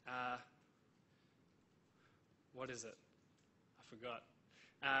 what is it? I forgot.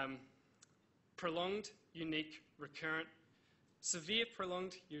 Prolonged, unique, recurrent, severe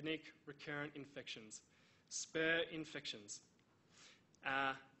prolonged, unique, recurrent infections. SPIR infections.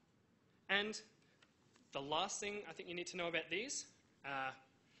 And the last thing I think you need to know about these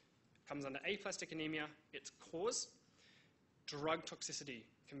comes under aplastic anemia, its cause. Drug toxicity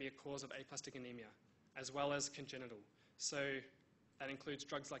can be a cause of aplastic anemia, as well as congenital. So that includes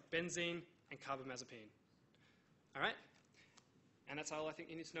drugs like benzene and carbamazepine. All right? And that's all I think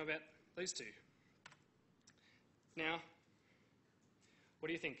you need to know about those two. Now, what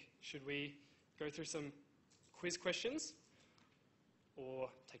do you think? Should we go through some quiz questions or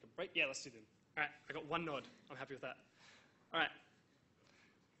take a break? Yeah, let's do them. All right, I got one nod. I'm happy with that. All right.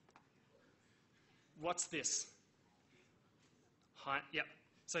 What's this? Hi, yep.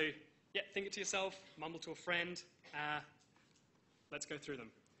 So, yeah, think it to yourself, mumble to a friend. Let's go through them.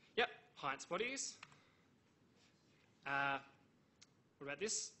 Yep, Heinz bodies. What about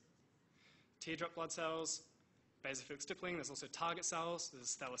this? Teardrop blood cells, basophilic stippling. There's also target cells.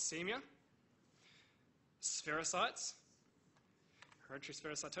 There's thalassemia. Spherocytes. Hereditary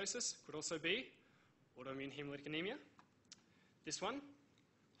spherocytosis could also be autoimmune hemolytic anemia. This one,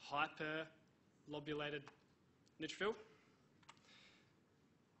 hyperlobulated neutrophil.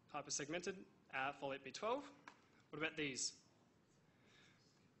 Hypersegmented folate B12. What about these?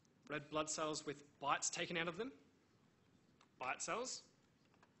 Red blood cells with bites taken out of them. Bite cells.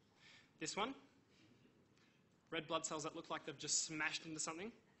 This one. Red blood cells that look like they've just smashed into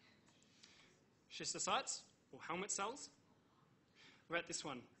something. Schistocytes or helmet cells. What about this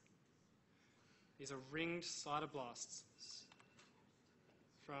one? These are ringed cytoblasts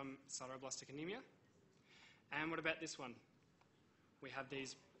from sideroblastic anemia. And what about this one? We have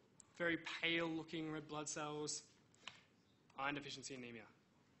these very pale looking red blood cells, iron deficiency anemia.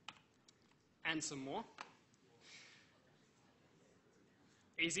 And some more.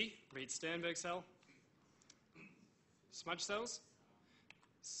 Easy, Reed-Sternberg cell. Smudge cells,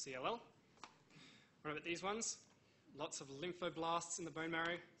 CLL. What about these ones? Lots of lymphoblasts in the bone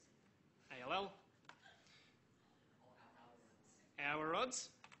marrow, ALL. Our rods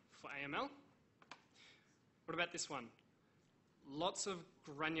for AML. What about this one? Lots of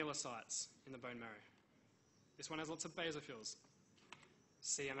granulocytes in the bone marrow. This one has lots of basophils.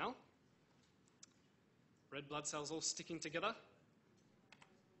 CML. Red blood cells all sticking together.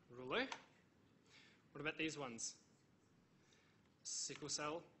 Rouleau. What about these ones? Sickle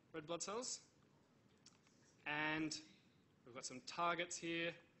cell red blood cells. And we've got some targets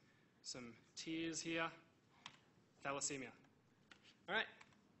here, some tears here, thalassemia. All right,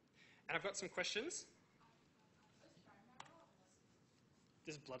 and I've got some questions.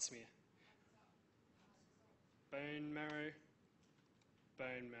 This is blood smear. Bone marrow,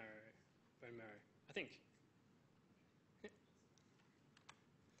 bone marrow, bone marrow. I think.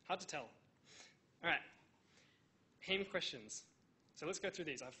 Hard to tell. All right, heme questions. So let's go through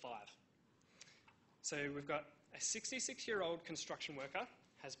these. I have 5. So we've got a 66-year-old construction worker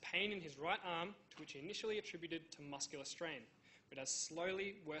has pain in his right arm to which he initially attributed to muscular strain, but has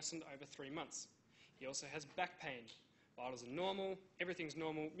slowly worsened over 3 months. He also has back pain. Vitals are normal, everything's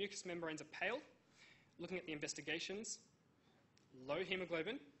normal, mucous membranes are pale. Looking at the investigations, low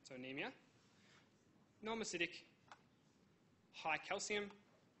hemoglobin, so anemia, normocytic, high calcium,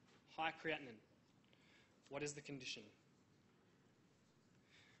 high creatinine. What is the condition?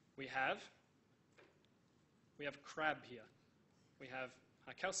 We have crab here. We have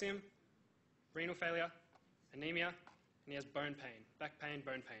high calcium, renal failure, anemia, and he has bone pain, back pain,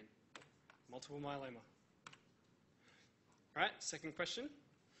 bone pain, multiple myeloma. All right, second question.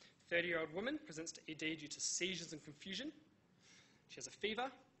 30-year-old woman presents to ED due to seizures and confusion. She has a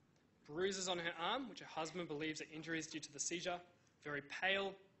fever, bruises on her arm, which her husband believes are injuries due to the seizure, very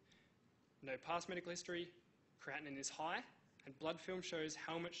pale, no past medical history, creatinine is high, and blood film shows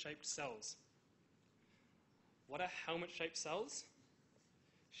helmet-shaped cells. What are helmet-shaped cells?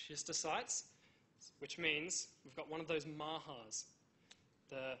 Schistocytes, which means we've got one of those MAHAs,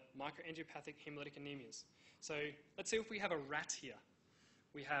 the microangiopathic hemolytic anemias. So let's see if we have a rat here.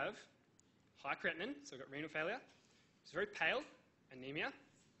 We have high creatinine, so we've got renal failure. She's very pale, anemia.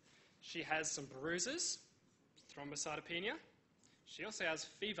 She has some bruises, thrombocytopenia. She also has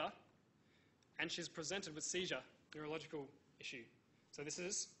fever, and she's presented with seizure, neurological issue. So this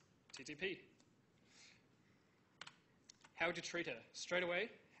is TTP. How would you treat her? Straight away,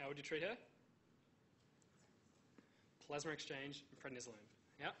 how would you treat her? Plasma exchange and prednisolone.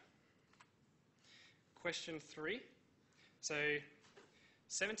 Yeah. Question 3. So,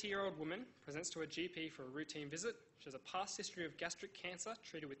 70-year-old woman presents to a GP for a routine visit. She has a past history of gastric cancer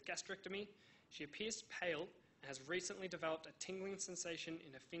treated with gastrectomy. She appears pale and has recently developed a tingling sensation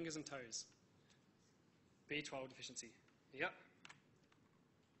in her fingers and toes. B12 deficiency. Yep.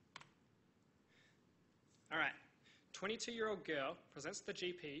 All right. 22-year-old girl presents to the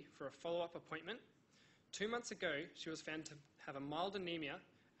GP for a follow-up appointment. 2 months ago, she was found to have a mild anemia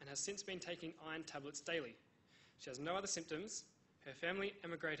and has since been taking iron tablets daily. She has no other symptoms. Her family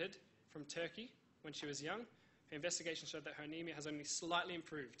emigrated from Turkey when she was young. Her investigation showed that her anemia has only slightly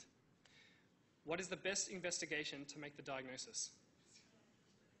improved. What is the best investigation to make the diagnosis?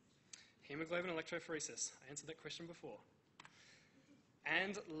 Hemoglobin electrophoresis. I answered that question before.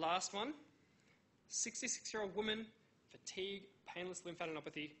 And last one, 66-year-old woman, fatigue, painless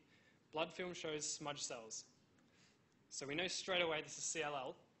lymphadenopathy, blood film shows smudge cells. So we know straight away this is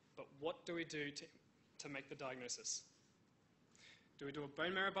CLL, but what do we do to make the diagnosis? Do we do a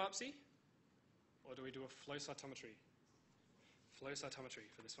bone marrow biopsy, or do we do a flow cytometry? Flow cytometry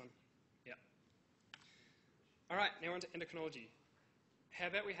for this one. Yeah. All right, now we're on to endocrinology. How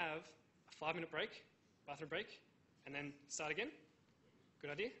about we have a 5-minute break, bathroom break, and then start again?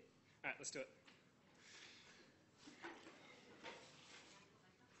 Good idea? All right, let's do it.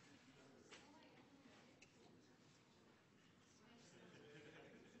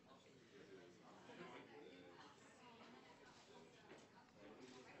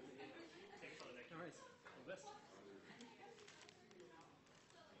 No worries. All the best.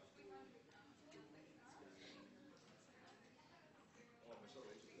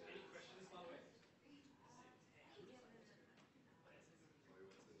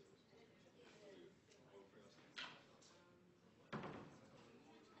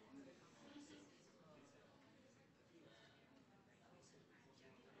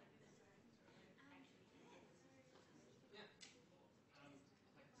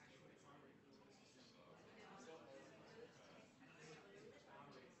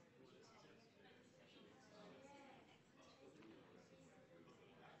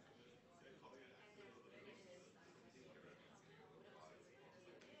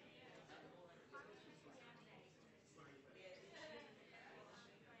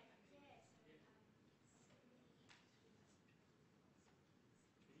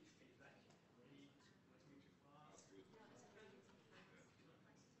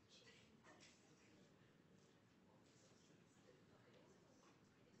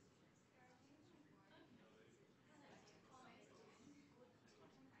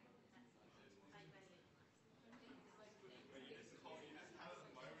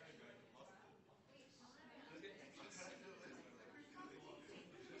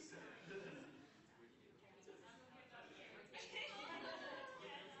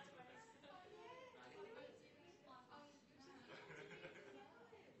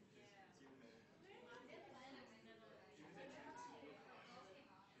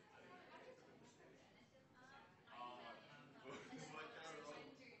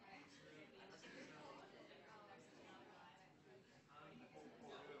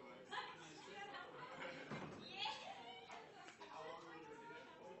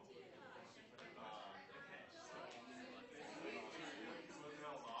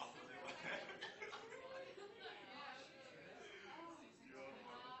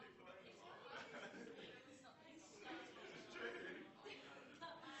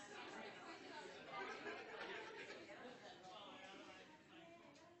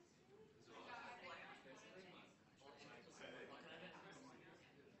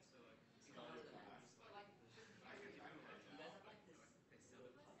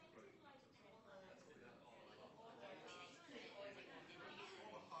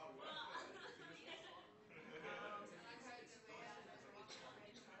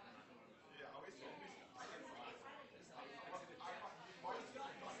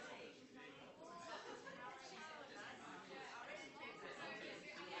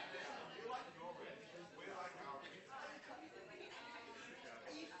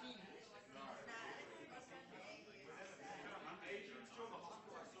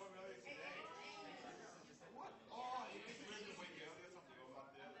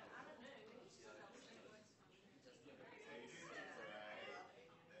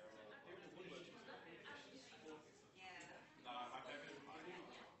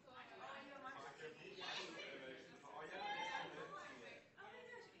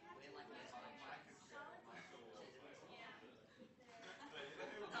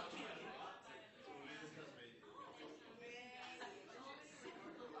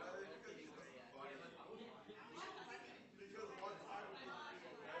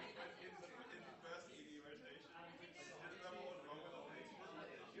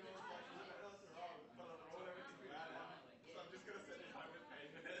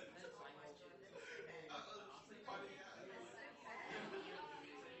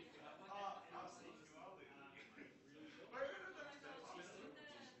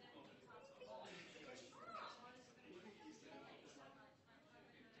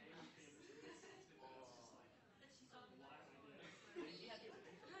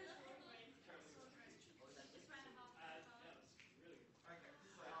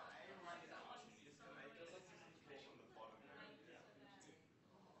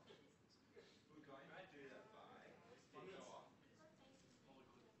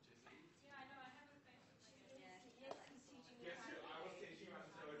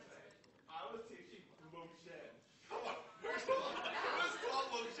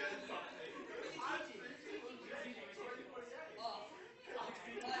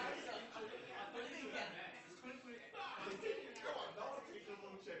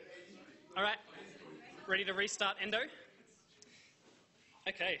 All right, ready to restart endo?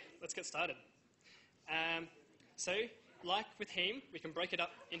 Okay, let's get started. So, like with heme, we can break it up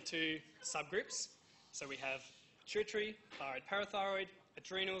into subgroups. So we have pituitary, thyroid, parathyroid,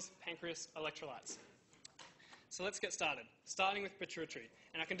 adrenals, pancreas, electrolytes. So let's get started, starting with pituitary.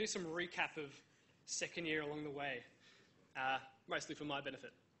 And I can do some recap of second year along the way, mostly for my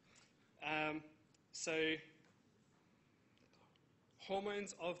benefit. So,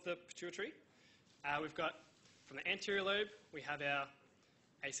 hormones of the pituitary. We've got, from the anterior lobe, we have our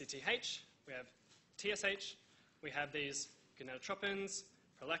ACTH, we have TSH, we have these gonadotropins,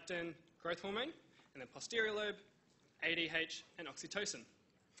 prolactin, growth hormone, and then posterior lobe, ADH, and oxytocin.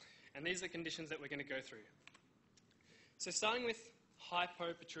 And these are the conditions that we're going to go through. So starting with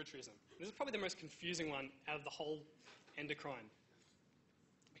hypopituitarism. This is probably the most confusing one out of the whole endocrine,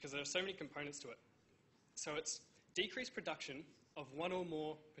 because there are so many components to it. So it's decreased production of one or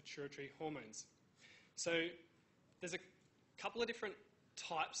more pituitary hormones. So there's a couple of different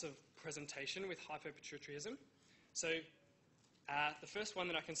types of presentation with hypopituitarism. So the first one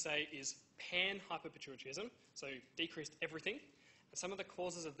that I can say is pan-hypopituitarism, so decreased everything. And some of the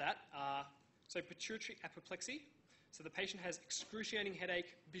causes of that are, so pituitary apoplexy. So the patient has excruciating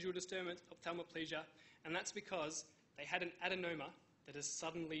headache, visual disturbance, ophthalmoplegia, and that's because they had an adenoma that has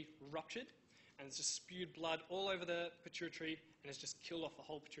suddenly ruptured and it's just spewed blood all over the pituitary and has just killed off the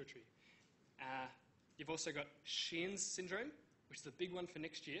whole pituitary. You've also got Sheehan's syndrome, which is a big one for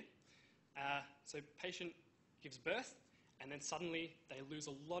next year. So patient gives birth and then suddenly they lose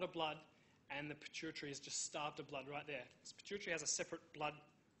a lot of blood and the pituitary is just starved of blood right there. So pituitary has a separate blood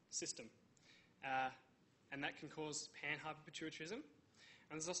system. And that can cause pan-hypopituitarism. And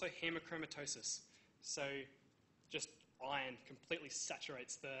there's also hemochromatosis. So just iron completely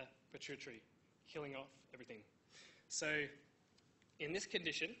saturates the pituitary, killing off everything. So in this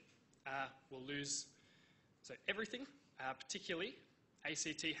condition, we'll lose everything, particularly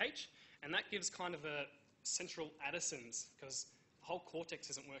ACTH, and that gives kind of a central Addison's because the whole cortex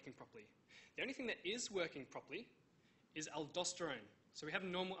isn't working properly. The only thing that is working properly is aldosterone. So we have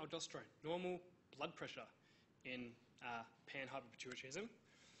normal aldosterone, normal blood pressure in pan-hypopituitarism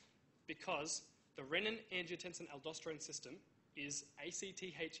because the renin-angiotensin-aldosterone system is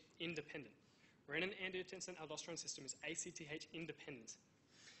ACTH independent. Renin-angiotensin-aldosterone system is ACTH independent.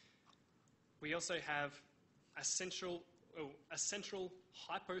 We also have a central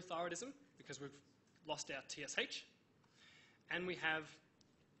hypothyroidism because we've lost our TSH, and we have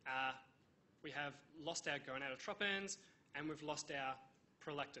lost our gonadotropins, and we've lost our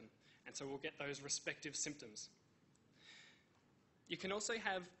prolactin. And so we'll get those respective symptoms. You can also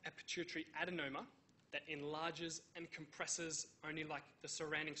have a pituitary adenoma that enlarges and compresses only like the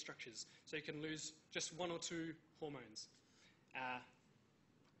surrounding structures. So you can lose just one or two hormones.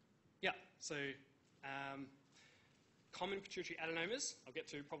 Common pituitary adenomas, I'll get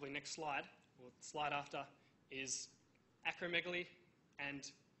to probably next slide, or the slide after, is acromegaly and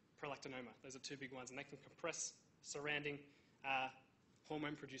prolactinoma. Those are two big ones, and they can compress surrounding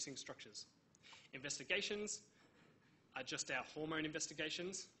hormone-producing structures. Investigations are just our hormone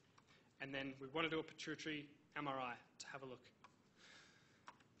investigations, and then we want to do a pituitary MRI to have a look.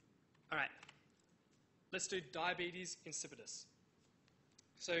 All right, let's do diabetes insipidus.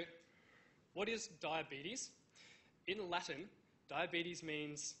 So, what is diabetes? In Latin, diabetes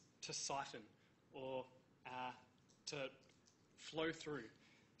means to siphon or to flow through.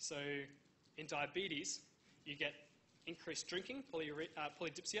 So, in diabetes, you get increased drinking,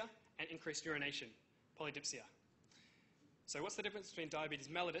 polydipsia, and increased urination, polydipsia. So what's the difference between diabetes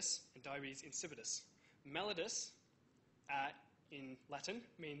mellitus and diabetes insipidus? Mellitus, in Latin,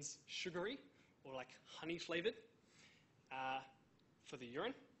 means sugary or like honey-flavoured for the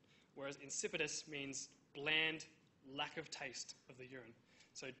urine, whereas insipidus means bland, lack of taste of the urine.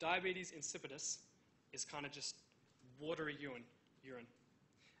 So diabetes insipidus is kind of just watery urine,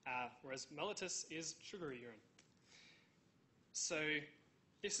 whereas mellitus is sugary urine. So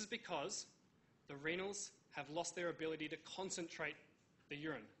this is because the renals have lost their ability to concentrate the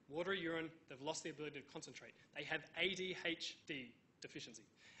urine. Watery urine, they've lost the ability to concentrate. They have ADHD deficiency.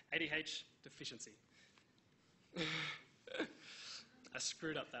 ADH deficiency. I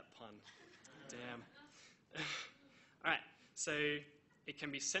screwed up that pun. Damn. All right, so it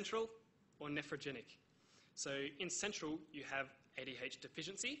can be central or nephrogenic. So in central, you have ADH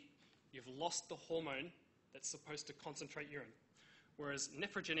deficiency. You've lost the hormone that's supposed to concentrate urine. Whereas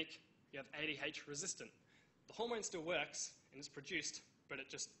nephrogenic, you have ADH resistant. The hormone still works and is produced, but it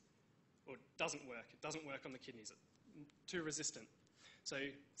doesn't work. It doesn't work on the kidneys. It's too resistant. So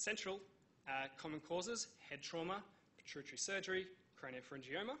central, common causes, head trauma, pituitary surgery,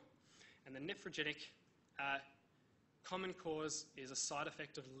 craniopharyngioma. And the nephrogenic common cause is a side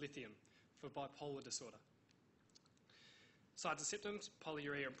effect of lithium for bipolar disorder. Signs and symptoms,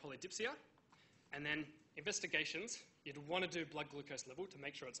 polyuria and polydipsia. And then investigations, you'd want to do blood glucose level to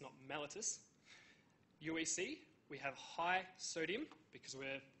make sure it's not mellitus. UEC, we have high sodium because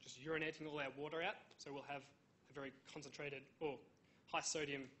we're just urinating all our water out, so we'll have a very concentrated or high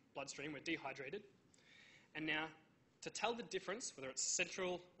sodium bloodstream, we're dehydrated. And now, to tell the difference, whether it's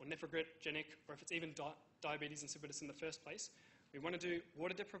central or nephrogenic, or if it's even diabetes insipidus in the first place, we want to do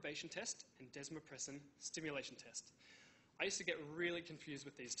water deprivation test and desmopressin stimulation test. I used to get really confused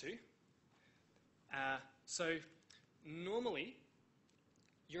with these two. So normally,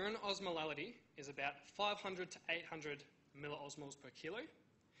 urine osmolality is about 500 to 800 milliosmoles per kilo.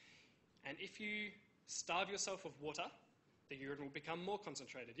 And if you starve yourself of water, the urine will become more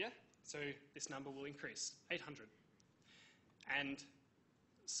concentrated, yeah? So this number will increase, 800. And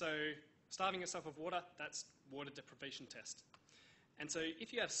so starving yourself of water, that's water deprivation test. And so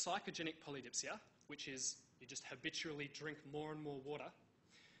if you have psychogenic polydipsia, which is you just habitually drink more and more water,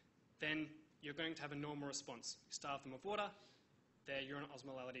 then you're going to have a normal response. You starve them of water, their urine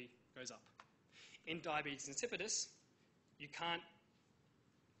osmolality goes up. In diabetes insipidus, you can't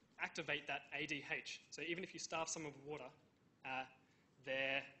activate that ADH. So even if you starve some of water,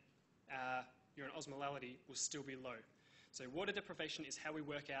 their urine osmolality will still be low. So water deprivation is how we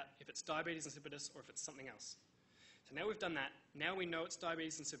work out if it's diabetes insipidus or if it's something else. So now we've done that. Now we know it's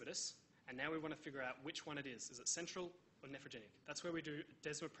diabetes insipidus, and now we want to figure out which one it is. Is it central or nephrogenic? That's where we do a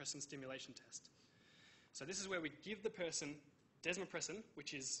desmopressin stimulation test. So this is where we give the person desmopressin,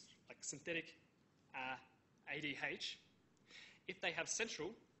 which is like synthetic ADH. If they have central,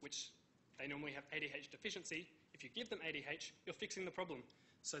 which they normally have ADH deficiency, if you give them ADH, you're fixing the problem.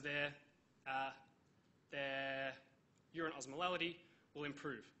 So their urine osmolality will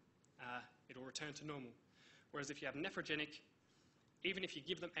improve. It'll return to normal. Whereas if you have nephrogenic, even if you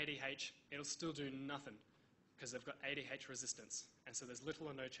give them ADH, it'll still do nothing because they've got ADH resistance. And so there's little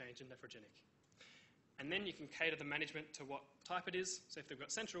or no change in nephrogenic. And then you can cater the management to what type it is. So if they've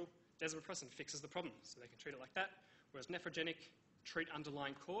got central, desmopressin fixes the problem. So they can treat it like that. Whereas nephrogenic, treat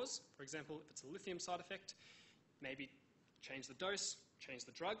underlying cause. For example, if it's a lithium side effect, maybe change the dose, change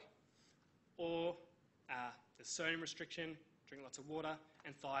the drug. Or there's sodium restriction, drink lots of water,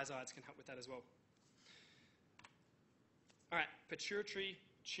 and thiazides can help with that as well. All right, pituitary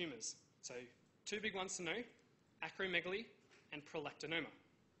tumours. So two big ones to know, acromegaly and prolactinoma.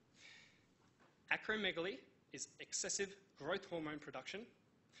 Acromegaly is excessive growth hormone production,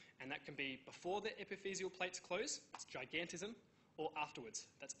 and that can be before the epiphyseal plates close, that's gigantism, or afterwards,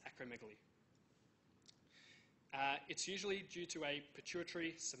 that's acromegaly. It's usually due to a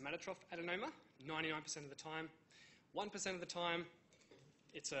pituitary somatotroph adenoma, 99% of the time. 1% of the time,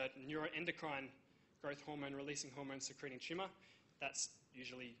 it's a neuroendocrine growth hormone releasing hormone secreting tumour. That's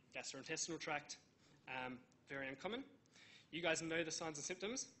usually gastrointestinal tract, very uncommon. You guys know the signs and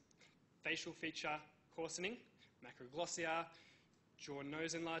symptoms. Facial feature coarsening, macroglossia, jaw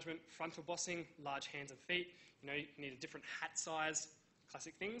nose enlargement, frontal bossing, large hands and feet. You know, you need a different hat size,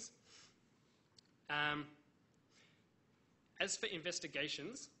 classic things. As for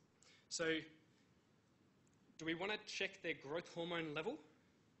investigations, so do we want to check their growth hormone level?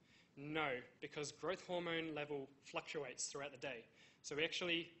 No, because growth hormone level fluctuates throughout the day. So we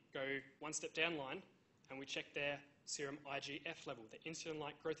actually go one step down line and we check their serum IGF level, the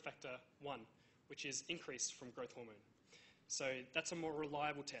insulin-like growth factor 1, which is increased from growth hormone. So that's a more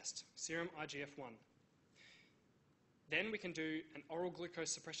reliable test, serum IGF-1. Then we can do an oral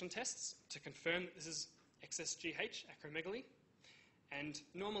glucose suppression test to confirm that this is excess GH, acromegaly. And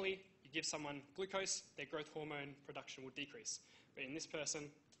normally, you give someone glucose, their growth hormone production will decrease. But in this person,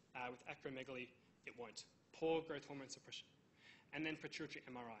 with acromegaly, it won't. Poor growth hormone suppression. And then pituitary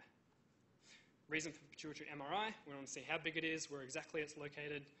MRI. Reason for pituitary MRI, we want to see how big it is, where exactly it's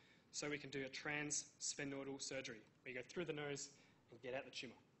located, so we can do a transsphenoidal surgery, where you go through the nose and get out the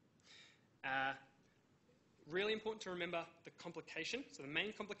tumour. Really important to remember the complication. So the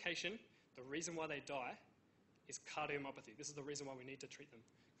main complication, the reason why they die, is cardiomyopathy. This is the reason why we need to treat them,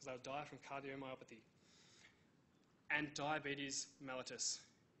 because they'll die from cardiomyopathy. And diabetes mellitus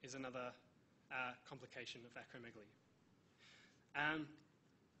is another complication of acromegaly.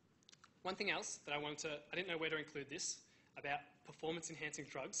 One thing else that I didn't know where to include this, about performance-enhancing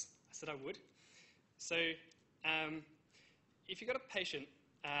drugs. I said I would. So if you've got a patient,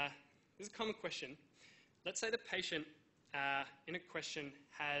 this is a common question. Let's say the patient in a question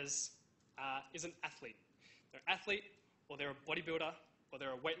is an athlete. They're an athlete, or they're a bodybuilder, or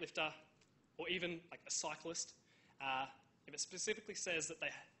they're a weightlifter, or even like a cyclist. If it specifically says that they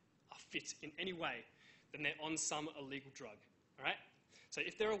are fit in any way, then they're on some illegal drug, all right? So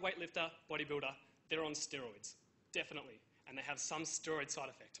if they're a weightlifter, bodybuilder, they're on steroids, definitely, and they have some steroid side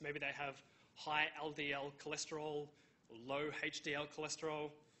effect. Maybe they have high LDL cholesterol or low HDL cholesterol.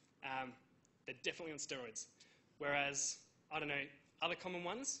 They're definitely on steroids. Whereas, I don't know, other common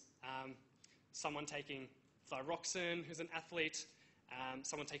ones, someone taking thyroxine who's an athlete,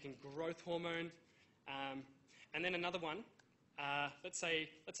 someone taking growth hormone, and then another one, let's say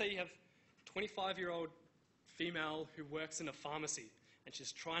you have a 25-year-old female who works in a pharmacy and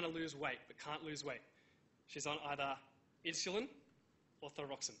she's trying to lose weight but can't lose weight. She's on either insulin or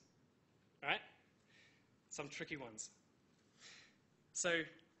thyroxine, all right? Some tricky ones. So,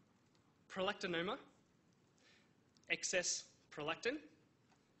 prolactinoma, excess prolactin,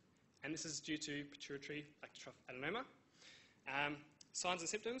 and this is due to pituitary lactotrophic adenoma. Signs and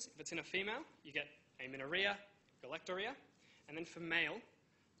symptoms, if it's in a female, you get amenorrhea, galactorrhea, and then for male,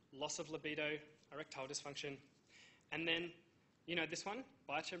 loss of libido, erectile dysfunction, and then, you know this one,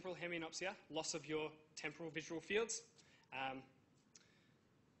 bitemporal hemianopsia, loss of your temporal visual fields,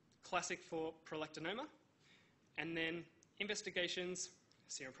 classic for prolactinoma, and then investigations,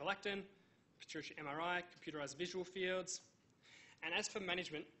 serum prolactin, pituitary MRI, computerized visual fields, and as for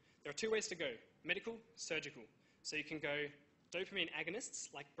management, there are two ways to go, medical, surgical. So you can go dopamine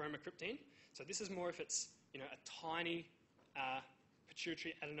agonists like bromocriptine. So this is more if it's a tiny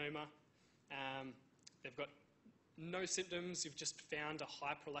pituitary adenoma. They've got no symptoms. You've just found a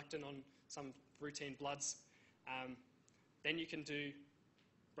high prolactin on some routine bloods. Then you can do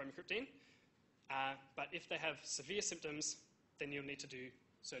bromocriptine. But if they have severe symptoms, then you'll need to do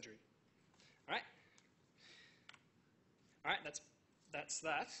surgery. All right, that's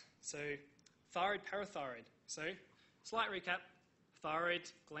that. So thyroid, parathyroid. So slight recap,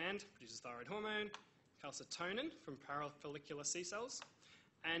 thyroid gland produces thyroid hormone, calcitonin from parafollicular C cells,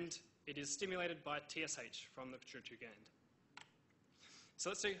 and it is stimulated by TSH from the pituitary gland.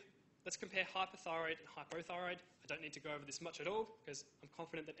 So let's compare hyperthyroid and hypothyroid. I don't need to go over this much at all because I'm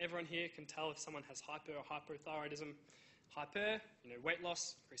confident that everyone here can tell if someone has hyper or hypothyroidism. Hyper, weight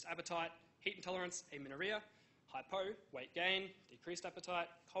loss, increased appetite, heat intolerance, amenorrhea. Hypo, weight gain, decreased appetite,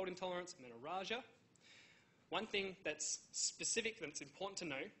 cold intolerance, menorrhagia. One thing that's specific that's important to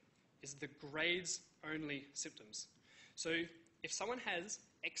know is the Graves-only symptoms. So if someone has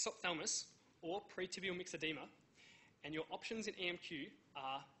exophthalmos or pretibial myxedema, and your options in EMQ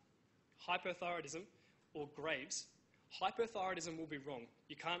are hypothyroidism or Graves, hypothyroidism will be wrong.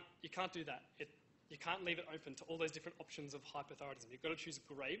 You can't do that. You can't leave it open to all those different options of hypothyroidism. You've got to choose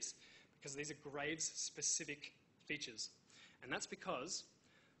Graves because these are Graves-specific features. And that's because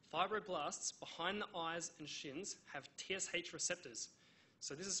fibroblasts behind the eyes and shins have TSH receptors.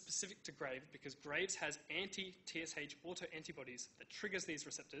 So this is specific to Graves because Graves has anti-TSH autoantibodies that triggers these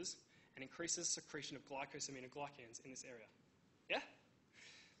receptors and increases secretion of glycosaminoglycans in this area. Yeah?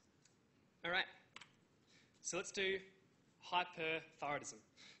 All right. So let's do hyperthyroidism.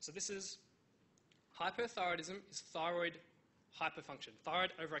 So hyperthyroidism is thyroid hyperfunction,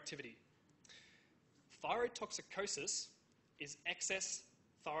 thyroid overactivity. Thyroid toxicosis is excess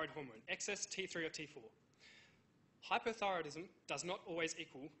thyroid hormone, excess T3 or T4. Hypothyroidism does not always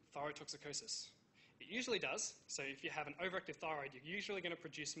equal thyroid toxicosis. It usually does. So if you have an overactive thyroid, you're usually going to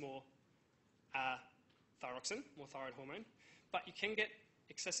produce more thyroxine, more thyroid hormone. But you can get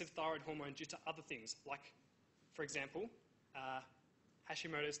excessive thyroid hormone due to other things, like, for example,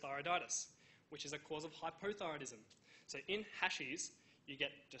 Hashimoto's thyroiditis, which is a cause of hypothyroidism. So in Hashis, you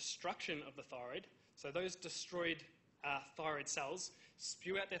get destruction of the thyroid. So those destroyed thyroid cells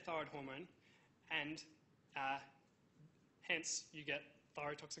spew out their thyroid hormone, and hence you get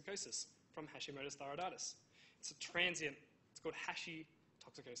thyroid toxicosis from Hashimoto's thyroiditis. It's a transient, it's called Hashi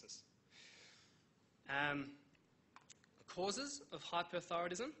toxicosis. Causes of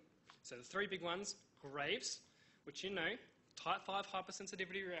hyperthyroidism. So the three big ones, Graves, which type 5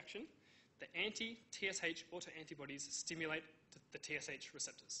 hypersensitivity reaction. The anti-TSH autoantibodies stimulate the TSH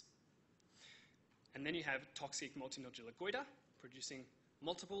receptors. And then you have toxic multinodular goiter, producing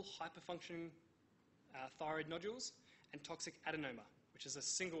multiple hyperfunctioning thyroid nodules, and toxic adenoma, which is a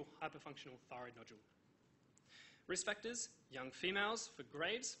single hyperfunctional thyroid nodule. Risk factors, young females for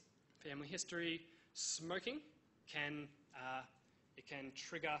Graves, family history, smoking can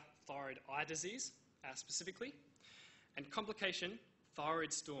trigger thyroid eye disease specifically, and complication,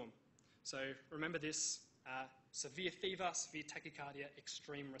 thyroid storm. So remember this, severe fever, severe tachycardia,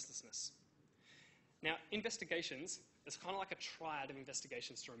 extreme restlessness. Now, investigations, there's kind of like a triad of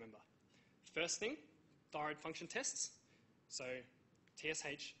investigations to remember. First thing, thyroid function tests, so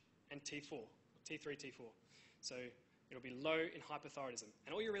TSH and T4, T3, T4. So it'll be low in hypothyroidism.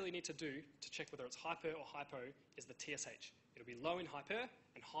 And all you really need to do to check whether it's hyper or hypo is the TSH. It'll be low in hyper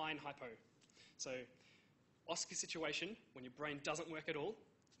and high in hypo. So, OSCE situation, when your brain doesn't work at all,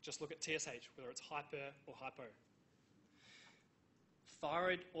 just look at TSH, whether it's hyper or hypo.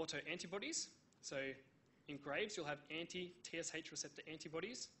 Thyroid autoantibodies. So, in Graves, you'll have anti-TSH receptor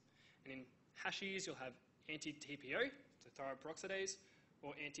antibodies. And in Hashies, you'll have anti-TPO, so thyroid peroxidase,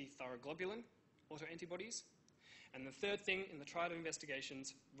 or anti-thyroglobulin autoantibodies. And the third thing in the triad of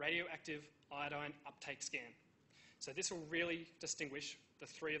investigations, radioactive iodine uptake scan. So this will really distinguish the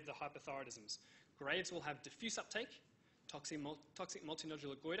three of the hypothyroidisms. Graves will have diffuse uptake, toxic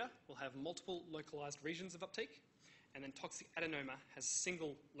multinodular goiter will have multiple localized regions of uptake, and then toxic adenoma has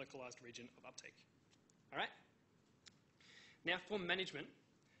single localized region of uptake. All right? Now for management,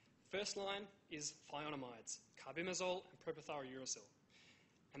 first line is thionamides, carbimazole and propylthiouracil.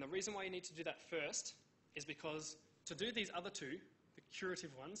 And the reason why you need to do that first is because to do these other two, the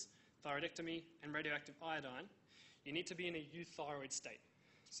curative ones, thyroidectomy and radioactive iodine, you need to be in a euthyroid state.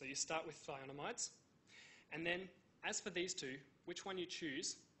 So you start with thionamides, and then as for these two, which one you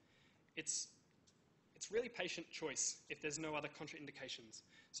choose, it's really patient choice if there's no other contraindications.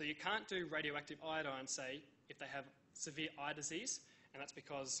 So you can't do radioactive iodine, say, if they have severe eye disease, and that's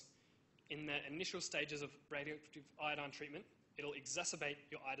because in the initial stages of radioactive iodine treatment, it'll exacerbate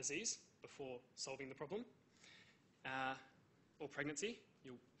your eye disease before solving the problem, or pregnancy.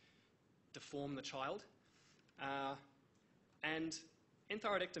 You'll deform the child. And in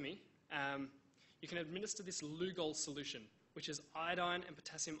thyroidectomy, you can administer this Lugol solution, which is iodine and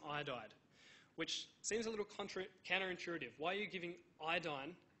potassium iodide, which seems a little counterintuitive. Why are you giving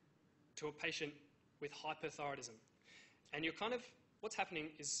iodine to a patient with hypothyroidism? And you're what's happening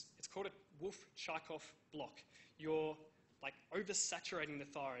is, it's called a Wolff-Chaikoff block. You're like oversaturating the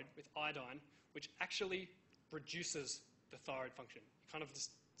thyroid with iodine, which actually reduces the thyroid function. It kind of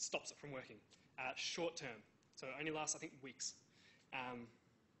just stops it from working short term. So it only lasts, I think, weeks.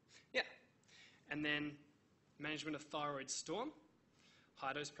 And then management of thyroid storm,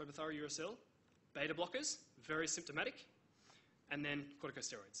 high-dose propylthiouracil, beta blockers, very symptomatic, and then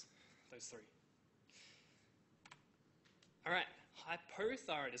corticosteroids, those three. All right,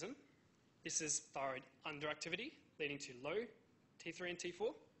 hypothyroidism. This is thyroid underactivity, leading to low T3 and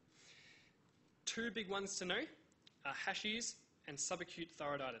T4. Two big ones to know are Hashies and subacute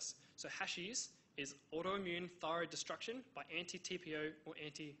thyroiditis. So Hashies is autoimmune thyroid destruction by anti-TPO or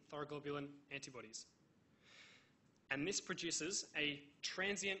anti-thyroglobulin antibodies. And this produces a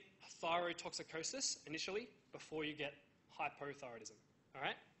transient thyrotoxicosis initially before you get hypothyroidism. All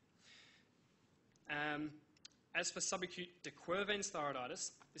right? As for subacute de Quervain's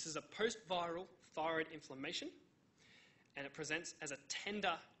thyroiditis, this is a post-viral thyroid inflammation, and it presents as a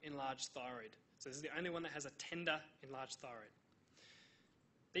tender enlarged thyroid. So this is the only one that has a tender enlarged thyroid.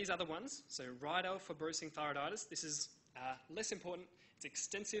 These other ones, so Rydell fibrosing thyroiditis, this is less important. It's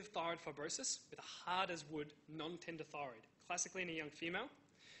extensive thyroid fibrosis with a hard as wood, non-tender thyroid, classically in a young female.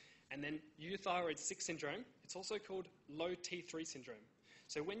 And then euthyroid sick syndrome, it's also called low T3 syndrome.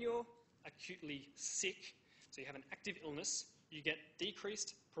 So when you're acutely sick, so you have an active illness, you get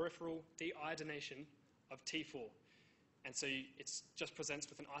decreased peripheral deiodination of T4. And so it just presents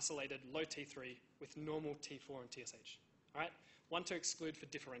with an isolated low T3 with normal T4 and TSH. All right? One to exclude for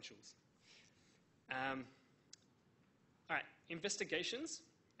differentials. All right, investigations.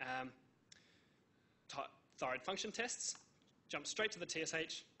 Thyroid function tests. Jump straight to the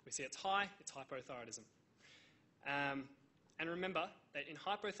TSH. We see it's high, it's hypothyroidism. And remember that in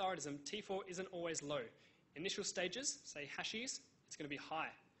hypothyroidism, T4 isn't always low. Initial stages, say Hashies, it's going to be high,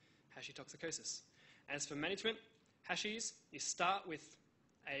 Hashitoxicosis. As for management, Hashies, you start with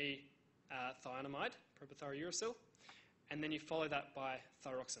a thionamide, propylthiouracil, and then you follow that by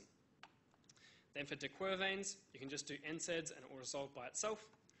thyroxine. Then for de Quervain's, you can just do NSAIDs and it will resolve by itself.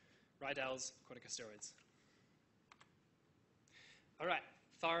 Rydell's, corticosteroids. All right,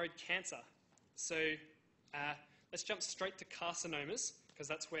 thyroid cancer. So let's jump straight to carcinomas, because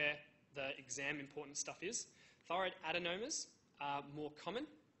that's where the exam important stuff is. Thyroid adenomas are more common,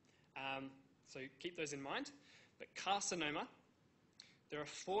 so keep those in mind. But carcinoma, there are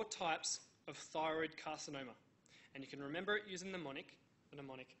 4 types of thyroid carcinoma. And you can remember it using the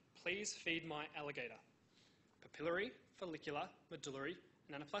mnemonic, please feed my alligator. Papillary, follicular, medullary,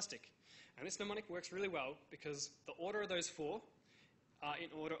 and anaplastic. And this mnemonic works really well because the order of those 4 are in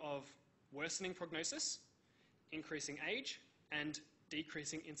order of worsening prognosis, increasing age, and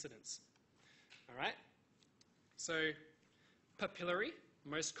decreasing incidence. All right? So papillary,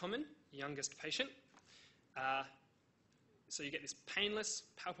 most common, youngest patient. So you get this painless,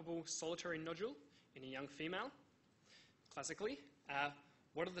 palpable, solitary nodule in a young female. classically.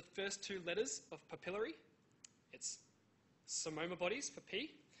 What are the first two letters of papillary? It's somoma bodies for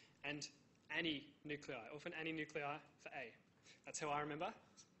P and antinuclei, often antinuclei for A. That's how I remember.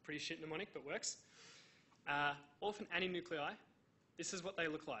 It's pretty shit mnemonic, but works. Orphan antinuclei, this is what they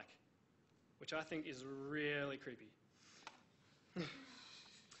look like, which I think is really creepy.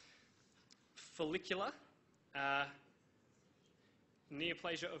 Follicular,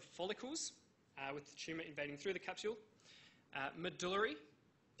 neoplasia of follicles with the tumour invading through the capsule. Medullary,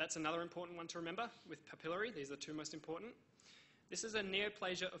 that's another important one to remember with papillary. These are the two most important. This is a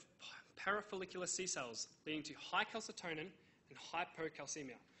neoplasia of parafollicular C cells leading to high calcitonin and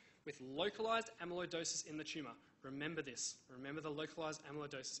hypocalcemia with localized amyloidosis in the tumour. Remember this. Remember the localized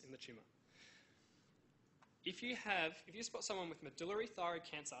amyloidosis in the tumour. If you spot someone with medullary thyroid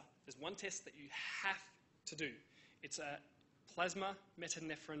cancer, there's one test that you have to do. It's a plasma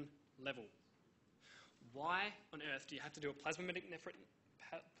metanephrine level. Why on earth do you have to do a plasma metanephrine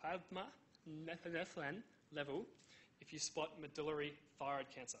level if you spot medullary thyroid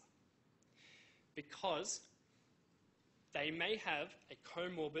cancer? Because they may have a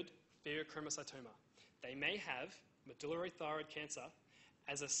comorbid pheochromocytoma. They may have medullary thyroid cancer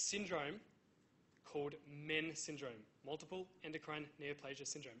as a syndrome called MEN syndrome, multiple endocrine neoplasia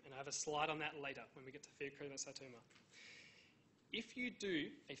syndrome. And I have a slide on that later when we get to pheochromocytoma. If you do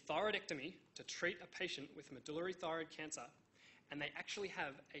a thyroidectomy to treat a patient with medullary thyroid cancer and they actually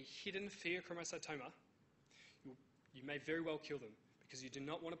have a hidden pheochromocytoma, you may very well kill them because you do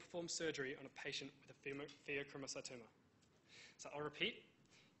not want to perform surgery on a patient with a pheochromocytoma. So I'll repeat,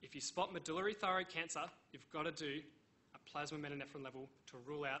 if you spot medullary thyroid cancer, you've got to do a plasma metanephrine level to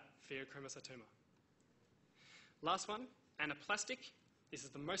rule out pheochromocytoma. Last one, anaplastic. This is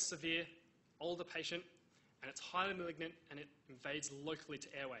the most severe, older patient, and it's highly malignant and it invades locally to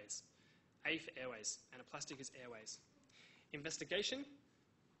airways. A for airways, anaplastic is airways. Investigation,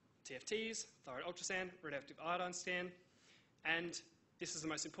 TFTs, thyroid ultrasound, radioactive iodine scan, and this is the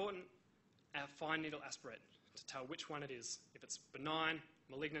most important, our fine needle aspirate to tell which one it is, if it's benign,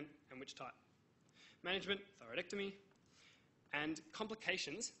 malignant, and which type. Management, thyroidectomy, and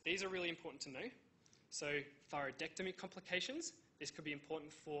complications. These are really important to know. So thyroidectomy complications, this could be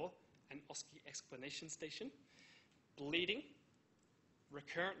important for an OSCE explanation station, bleeding,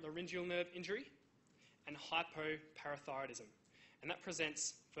 recurrent laryngeal nerve injury, and hypoparathyroidism. And that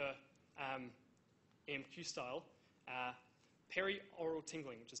presents for EMQ style perioral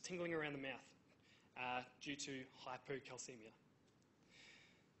tingling, which is tingling around the mouth due to hypocalcemia.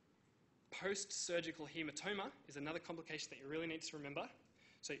 Post-surgical hematoma is another complication that you really need to remember.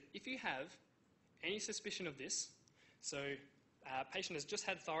 So if you have any suspicion of this, so a patient has just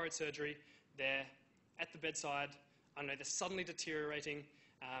had thyroid surgery, they're at the bedside, I don't know, they're suddenly deteriorating,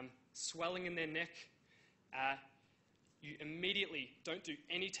 swelling in their neck, you immediately don't do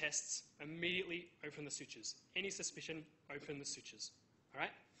any tests, immediately open the sutures. Any suspicion, open the sutures, all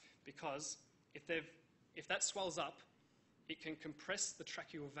right? Because if that swells up, it can compress the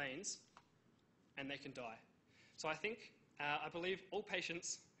tracheal veins and they can die. So I believe all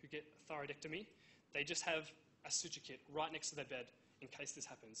patients who get a thyroidectomy, they just have a suture kit right next to their bed in case this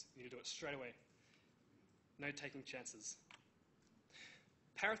happens. You need to do it straight away. No taking chances.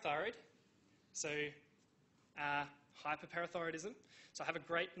 Parathyroid, so hyperparathyroidism. So I have a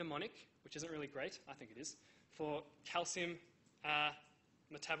great mnemonic, which isn't really great, I think it is, for calcium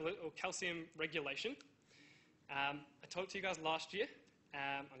metabolism or calcium regulation. I talked to you guys last year.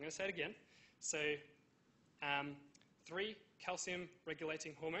 I'm going to say it again. So 3 calcium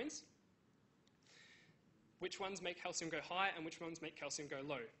regulating hormones. Which ones make calcium go high and which ones make calcium go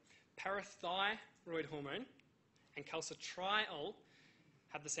low? Parathyroid hormone and calcitriol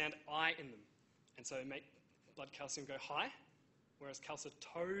have the sound I in them. And so they make blood calcium go high, whereas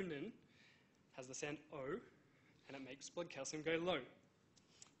calcitonin has the sound O and it makes blood calcium go low.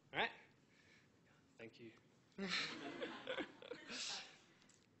 All right? Thank you.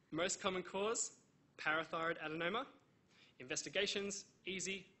 Most common cause, parathyroid adenoma. Investigations,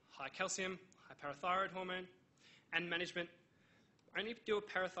 easy, high calcium, high parathyroid hormone. And management, only do a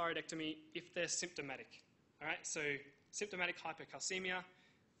parathyroidectomy if they're symptomatic. All right, so symptomatic hypocalcemia,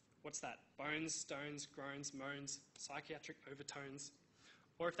 what's that? Bones, stones, groans, moans, psychiatric overtones.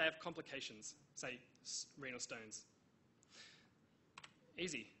 Or if they have complications, say renal stones.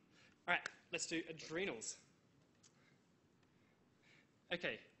 Easy. All right, let's do adrenals.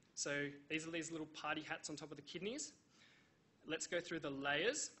 Okay, so these are these little party hats on top of the kidneys. Let's go through the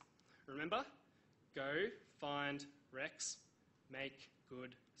layers. Remember, go, find, Rex, make,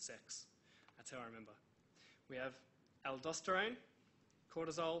 good, sex. That's how I remember. We have aldosterone,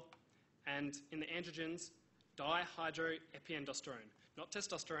 cortisol, and in the androgens, dihydroepiandrosterone. Not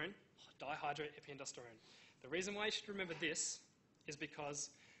testosterone, dihydroepiandrosterone. The reason why you should remember this is because,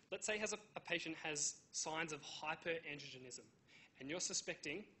 let's say a patient has signs of hyperandrogenism, and you're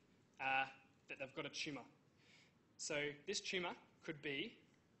suspecting that they've got a tumour. So this tumour could be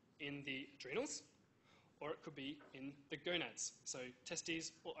in the adrenals, or it could be in the gonads, so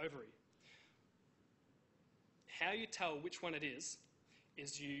testes or ovary. How you tell which one it is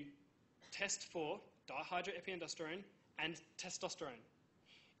you test for dihydroepiandrosterone and testosterone.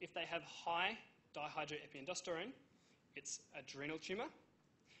 If they have high dihydroepiandrosterone, it's adrenal tumour,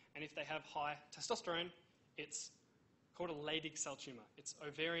 and if they have high testosterone, it's called a Leydig cell tumour. It's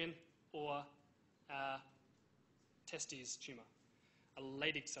ovarian or testes tumour, a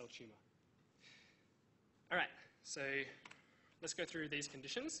Leydig cell tumour. All right, so let's go through these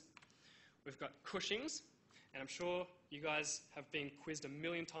conditions. We've got Cushing's, and I'm sure you guys have been quizzed a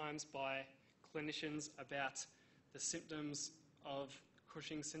million times by clinicians about the symptoms of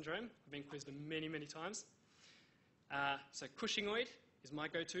Cushing's syndrome. I've been quizzed many, many times. So Cushingoid is my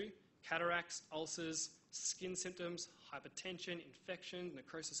go-to. Cataracts, ulcers, skin symptoms, hypertension, infection,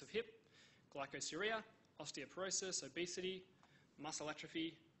 necrosis of hip, glycosuria, osteoporosis, obesity, muscle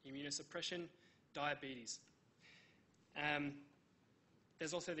atrophy, immunosuppression, diabetes.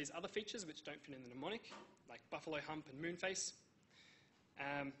 There's also these other features which don't fit in the mnemonic, like buffalo hump and moon face,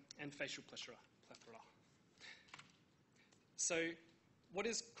 and facial plethora. So what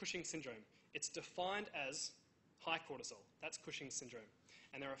is Cushing's syndrome? It's defined as high cortisol. That's Cushing's syndrome.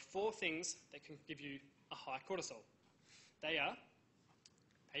 And there are 4 things that can give you a high cortisol. They are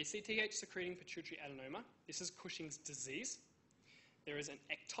ACTH secreting pituitary adenoma. This is Cushing's disease. There is an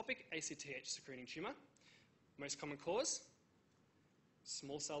ectopic ACTH secreting tumour. Most common cause,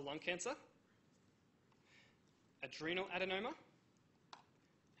 small cell lung cancer, adrenal adenoma,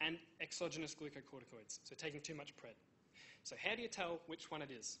 and exogenous glucocorticoids, so taking too much pred. So how do you tell which one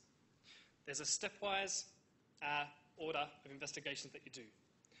it is? There's a stepwise order of investigations that you do.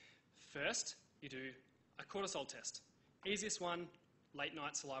 First, you do a cortisol test. Easiest one, late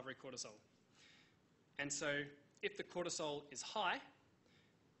night salivary cortisol. And so if the cortisol is high,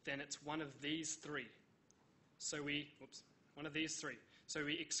 then it's one of these 3. So we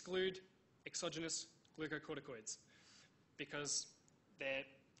exclude exogenous glucocorticoids because they're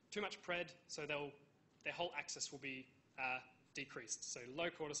too much pred, so their whole axis will be decreased. So low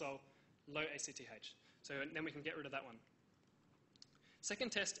cortisol, low ACTH. So then we can get rid of that one.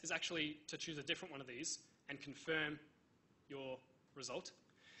 Second test is actually to choose a different one of these and confirm your result.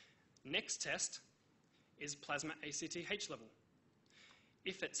 Next test is plasma ACTH level.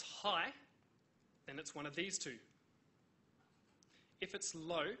 If it's high, then it's one of these 2. If it's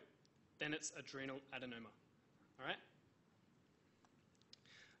low, then it's adrenal adenoma. All right?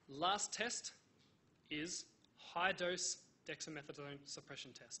 Last test is high-dose dexamethasone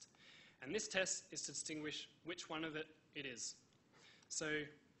suppression test. And this test is to distinguish which one of it is. So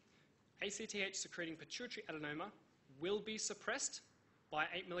ACTH secreting pituitary adenoma will be suppressed by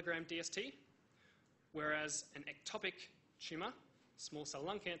 8 mg DST, whereas an ectopic tumour, small cell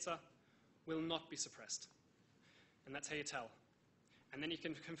lung cancer, will not be suppressed. And that's how you tell. And then you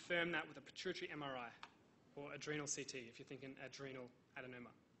can confirm that with a pituitary MRI or adrenal CT if you're thinking adrenal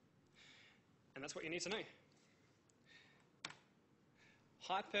adenoma. And that's what you need to know.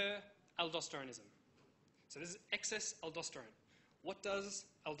 Hyperaldosteronism. So this is excess aldosterone. What does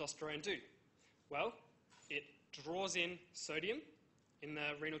aldosterone do? Well, it draws in sodium in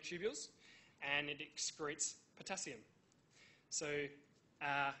the renal tubules and it excretes potassium. So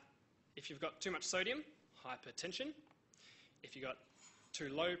if you've got too much sodium, hypertension. If you've got too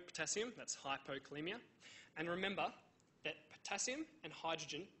low potassium, that's hypokalemia. And remember that potassium and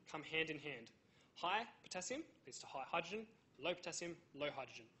hydrogen come hand in hand. High potassium leads to high hydrogen, low potassium, low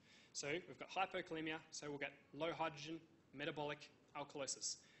hydrogen. So we've got hypokalemia, so we'll get low hydrogen, metabolic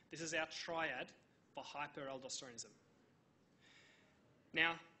alkalosis. This is our triad for hyperaldosteronism.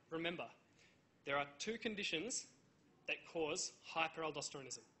 Now, remember, there are 2 conditions that cause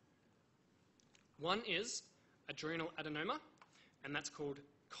hyperaldosteronism. One is adrenal adenoma, and that's called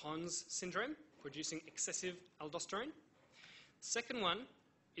Conn's syndrome, producing excessive aldosterone. Second one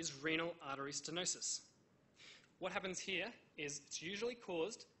is renal artery stenosis. What happens here is it's usually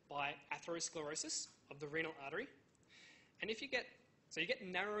caused by atherosclerosis of the renal artery. And if you get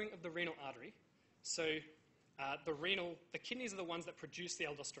narrowing of the renal artery, so the kidneys are the ones that produce the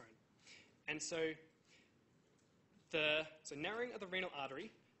aldosterone. And so narrowing of the renal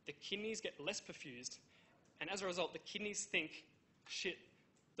artery, the kidneys get less perfused, and as a result, the kidneys think, shit,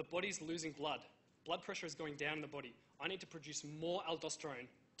 the body's losing blood. Blood pressure is going down in the body. I need to produce more aldosterone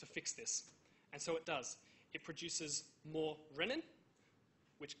to fix this. And so it does. it produces more renin,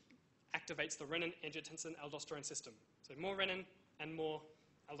 which activates the renin-angiotensin-aldosterone system. So more renin and more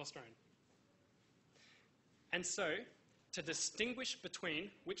aldosterone. And so, to distinguish between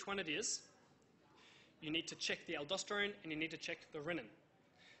which one it is, you need to check the aldosterone and you need to check the renin.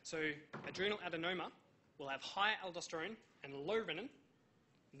 So adrenal adenoma will have high aldosterone and low renin,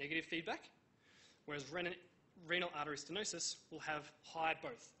 negative feedback, whereas renal artery stenosis will have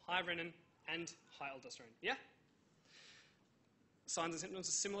both high renin and high aldosterone. Yeah? Signs and symptoms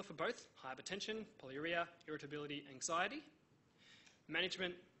are similar for both: hypertension, polyuria, irritability, anxiety.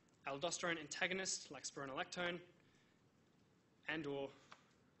 Management: aldosterone antagonist like spironolactone and or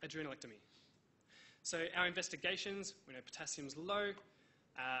adrenalectomy. So our investigations: we know potassium's low,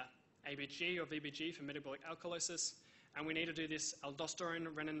 ABG or VBG for metabolic alkalosis, and we need to do this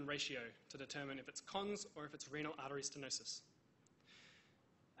aldosterone-renin ratio to determine if it's cons or if it's renal artery stenosis.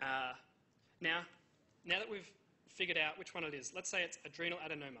 Now that we've figured out which one it is, let's say it's adrenal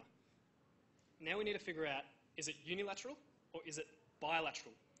adenoma. Now we need to figure out, is it unilateral or is it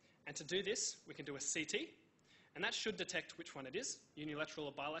bilateral? And to do this, we can do a CT, and that should detect which one it is, unilateral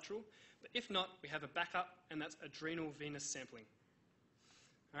or bilateral. But if not, we have a backup, and that's adrenal venous sampling.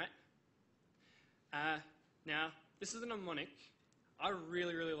 All right? Now, this is a mnemonic. I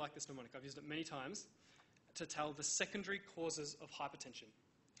really, really like this mnemonic. I've used it many times to tell the secondary causes of hypertension.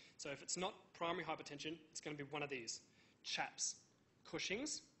 So if it's not primary hypertension, it's going to be one of these: CHAPS,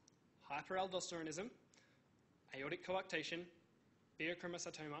 Cushing's, hyperaldosteronism, aortic coarctation,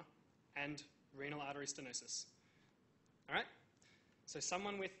 pheochromocytoma, and renal artery stenosis. All right? So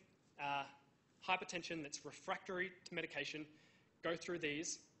someone with hypertension that's refractory to medication, go through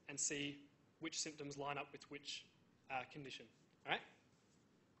these and see which symptoms line up with which condition. All right?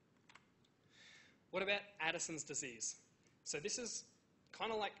 What about Addison's disease? So this is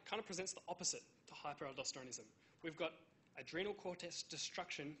kind of presents the opposite to hyperaldosteronism. We've got adrenal cortex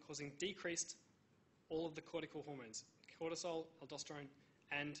destruction causing decreased all of the cortical hormones: cortisol, aldosterone,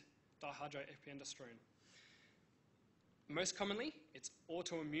 and dihydroepiandrosterone. Most commonly, it's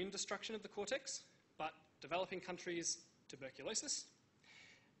autoimmune destruction of the cortex, but developing countries, tuberculosis.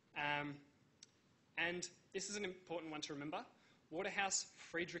 And this is an important one to remember: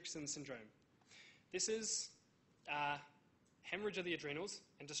 Waterhouse-Friderichsen syndrome. This is hemorrhage of the adrenals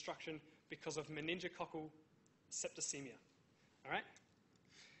and destruction because of meningococcal septicemia. All right?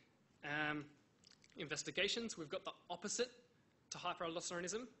 Investigations: we've got the opposite to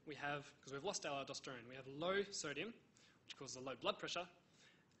hyperaldosteronism. We have, because we've lost our aldosterone, we have low sodium, which causes a low blood pressure,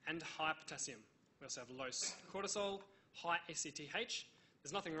 and high potassium. We also have low cortisol, high ACTH.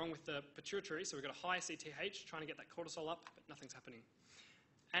 There's nothing wrong with the pituitary, so we've got a high ACTH trying to get that cortisol up, but nothing's happening.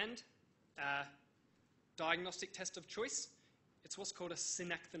 And diagnostic test of choice: it's what's called a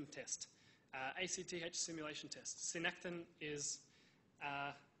synectin test, ACTH simulation test. Synectin is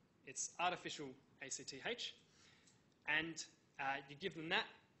it's artificial ACTH, and you give them that,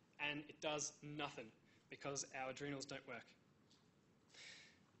 and it does nothing because our adrenals don't work.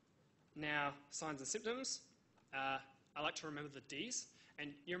 Now, signs and symptoms. I like to remember the Ds,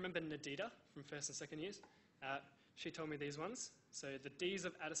 and you remember Nadida from first and second years? She told me these ones. So the Ds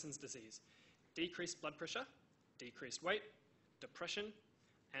of Addison's disease: decreased blood pressure, decreased weight, depression,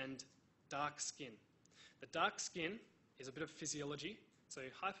 and dark skin. The dark skin is a bit of physiology, so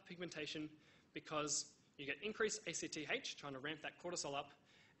hyperpigmentation, because you get increased ACTH, trying to ramp that cortisol up,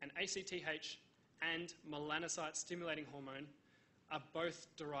 and ACTH and melanocyte-stimulating hormone are both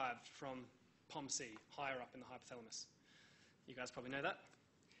derived from POMC, higher up in the hypothalamus. You guys probably know that.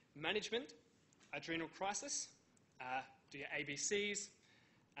 Management: adrenal crisis, do your ABCs,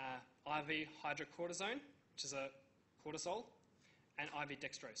 IV hydrocortisone, which is a cortisol, and IV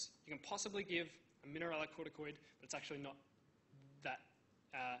dextrose. You can possibly give a mineralocorticoid, but it's actually not that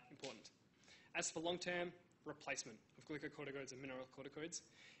important. As for long-term replacement of glucocorticoids and mineralocorticoids,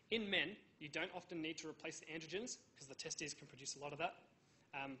 in men, you don't often need to replace the androgens because the testes can produce a lot of that.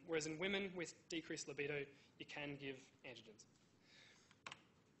 Whereas in women with decreased libido, you can give androgens.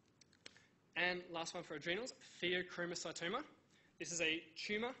 And last one for adrenals: pheochromocytoma. This is a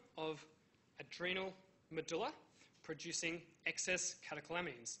tumour of adrenal medulla producing excess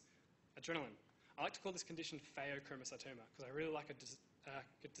catecholamines, adrenaline. I like to call this condition pheochromocytoma because I really like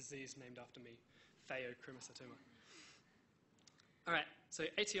a disease named after me, pheochromocytoma. All right, so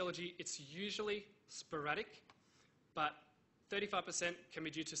etiology: it's usually sporadic, but 35% can be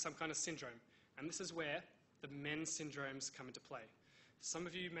due to some kind of syndrome. And this is where the men's syndromes come into play. Some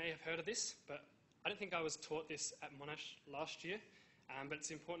of you may have heard of this, but I don't think I was taught this at Monash last year, but it's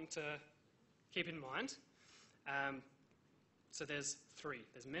important to keep in mind. So there's three.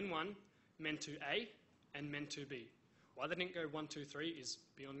 There's Men 1, Men 2A, and men 2B. Why they didn't go 1, 2, 3 is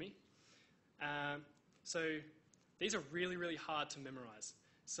beyond me. So these are really, really hard to memorize.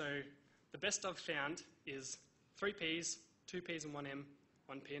 So the best I've found is 3 Ps, 2 Ps and 1 M,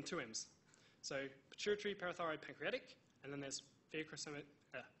 1 P and 2 Ms. So pituitary, parathyroid, pancreatic, and then there's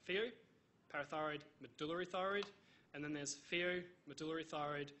pheo, parathyroid, medullary thyroid, and then there's pheo, medullary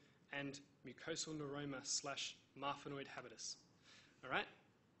thyroid, and mucosal neuroma / marfanoid habitus. All right?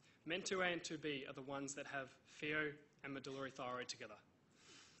 Men 2A and 2B are the ones that have pheo and medullary thyroid together.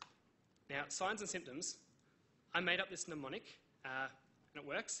 Now, signs and symptoms. I made up this mnemonic, and it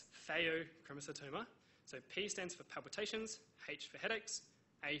works. Phaeochromosatoma. So P stands for palpitations, H for headaches,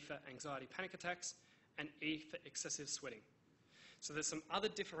 A for anxiety panic attacks, and E for excessive sweating. So there's some other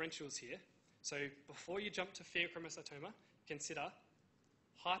differentials here. So before you jump to phaeochromosatoma, consider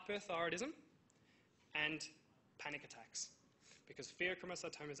hyperthyroidism and panic attacks, because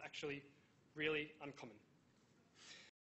phaeochromosatoma is actually really uncommon.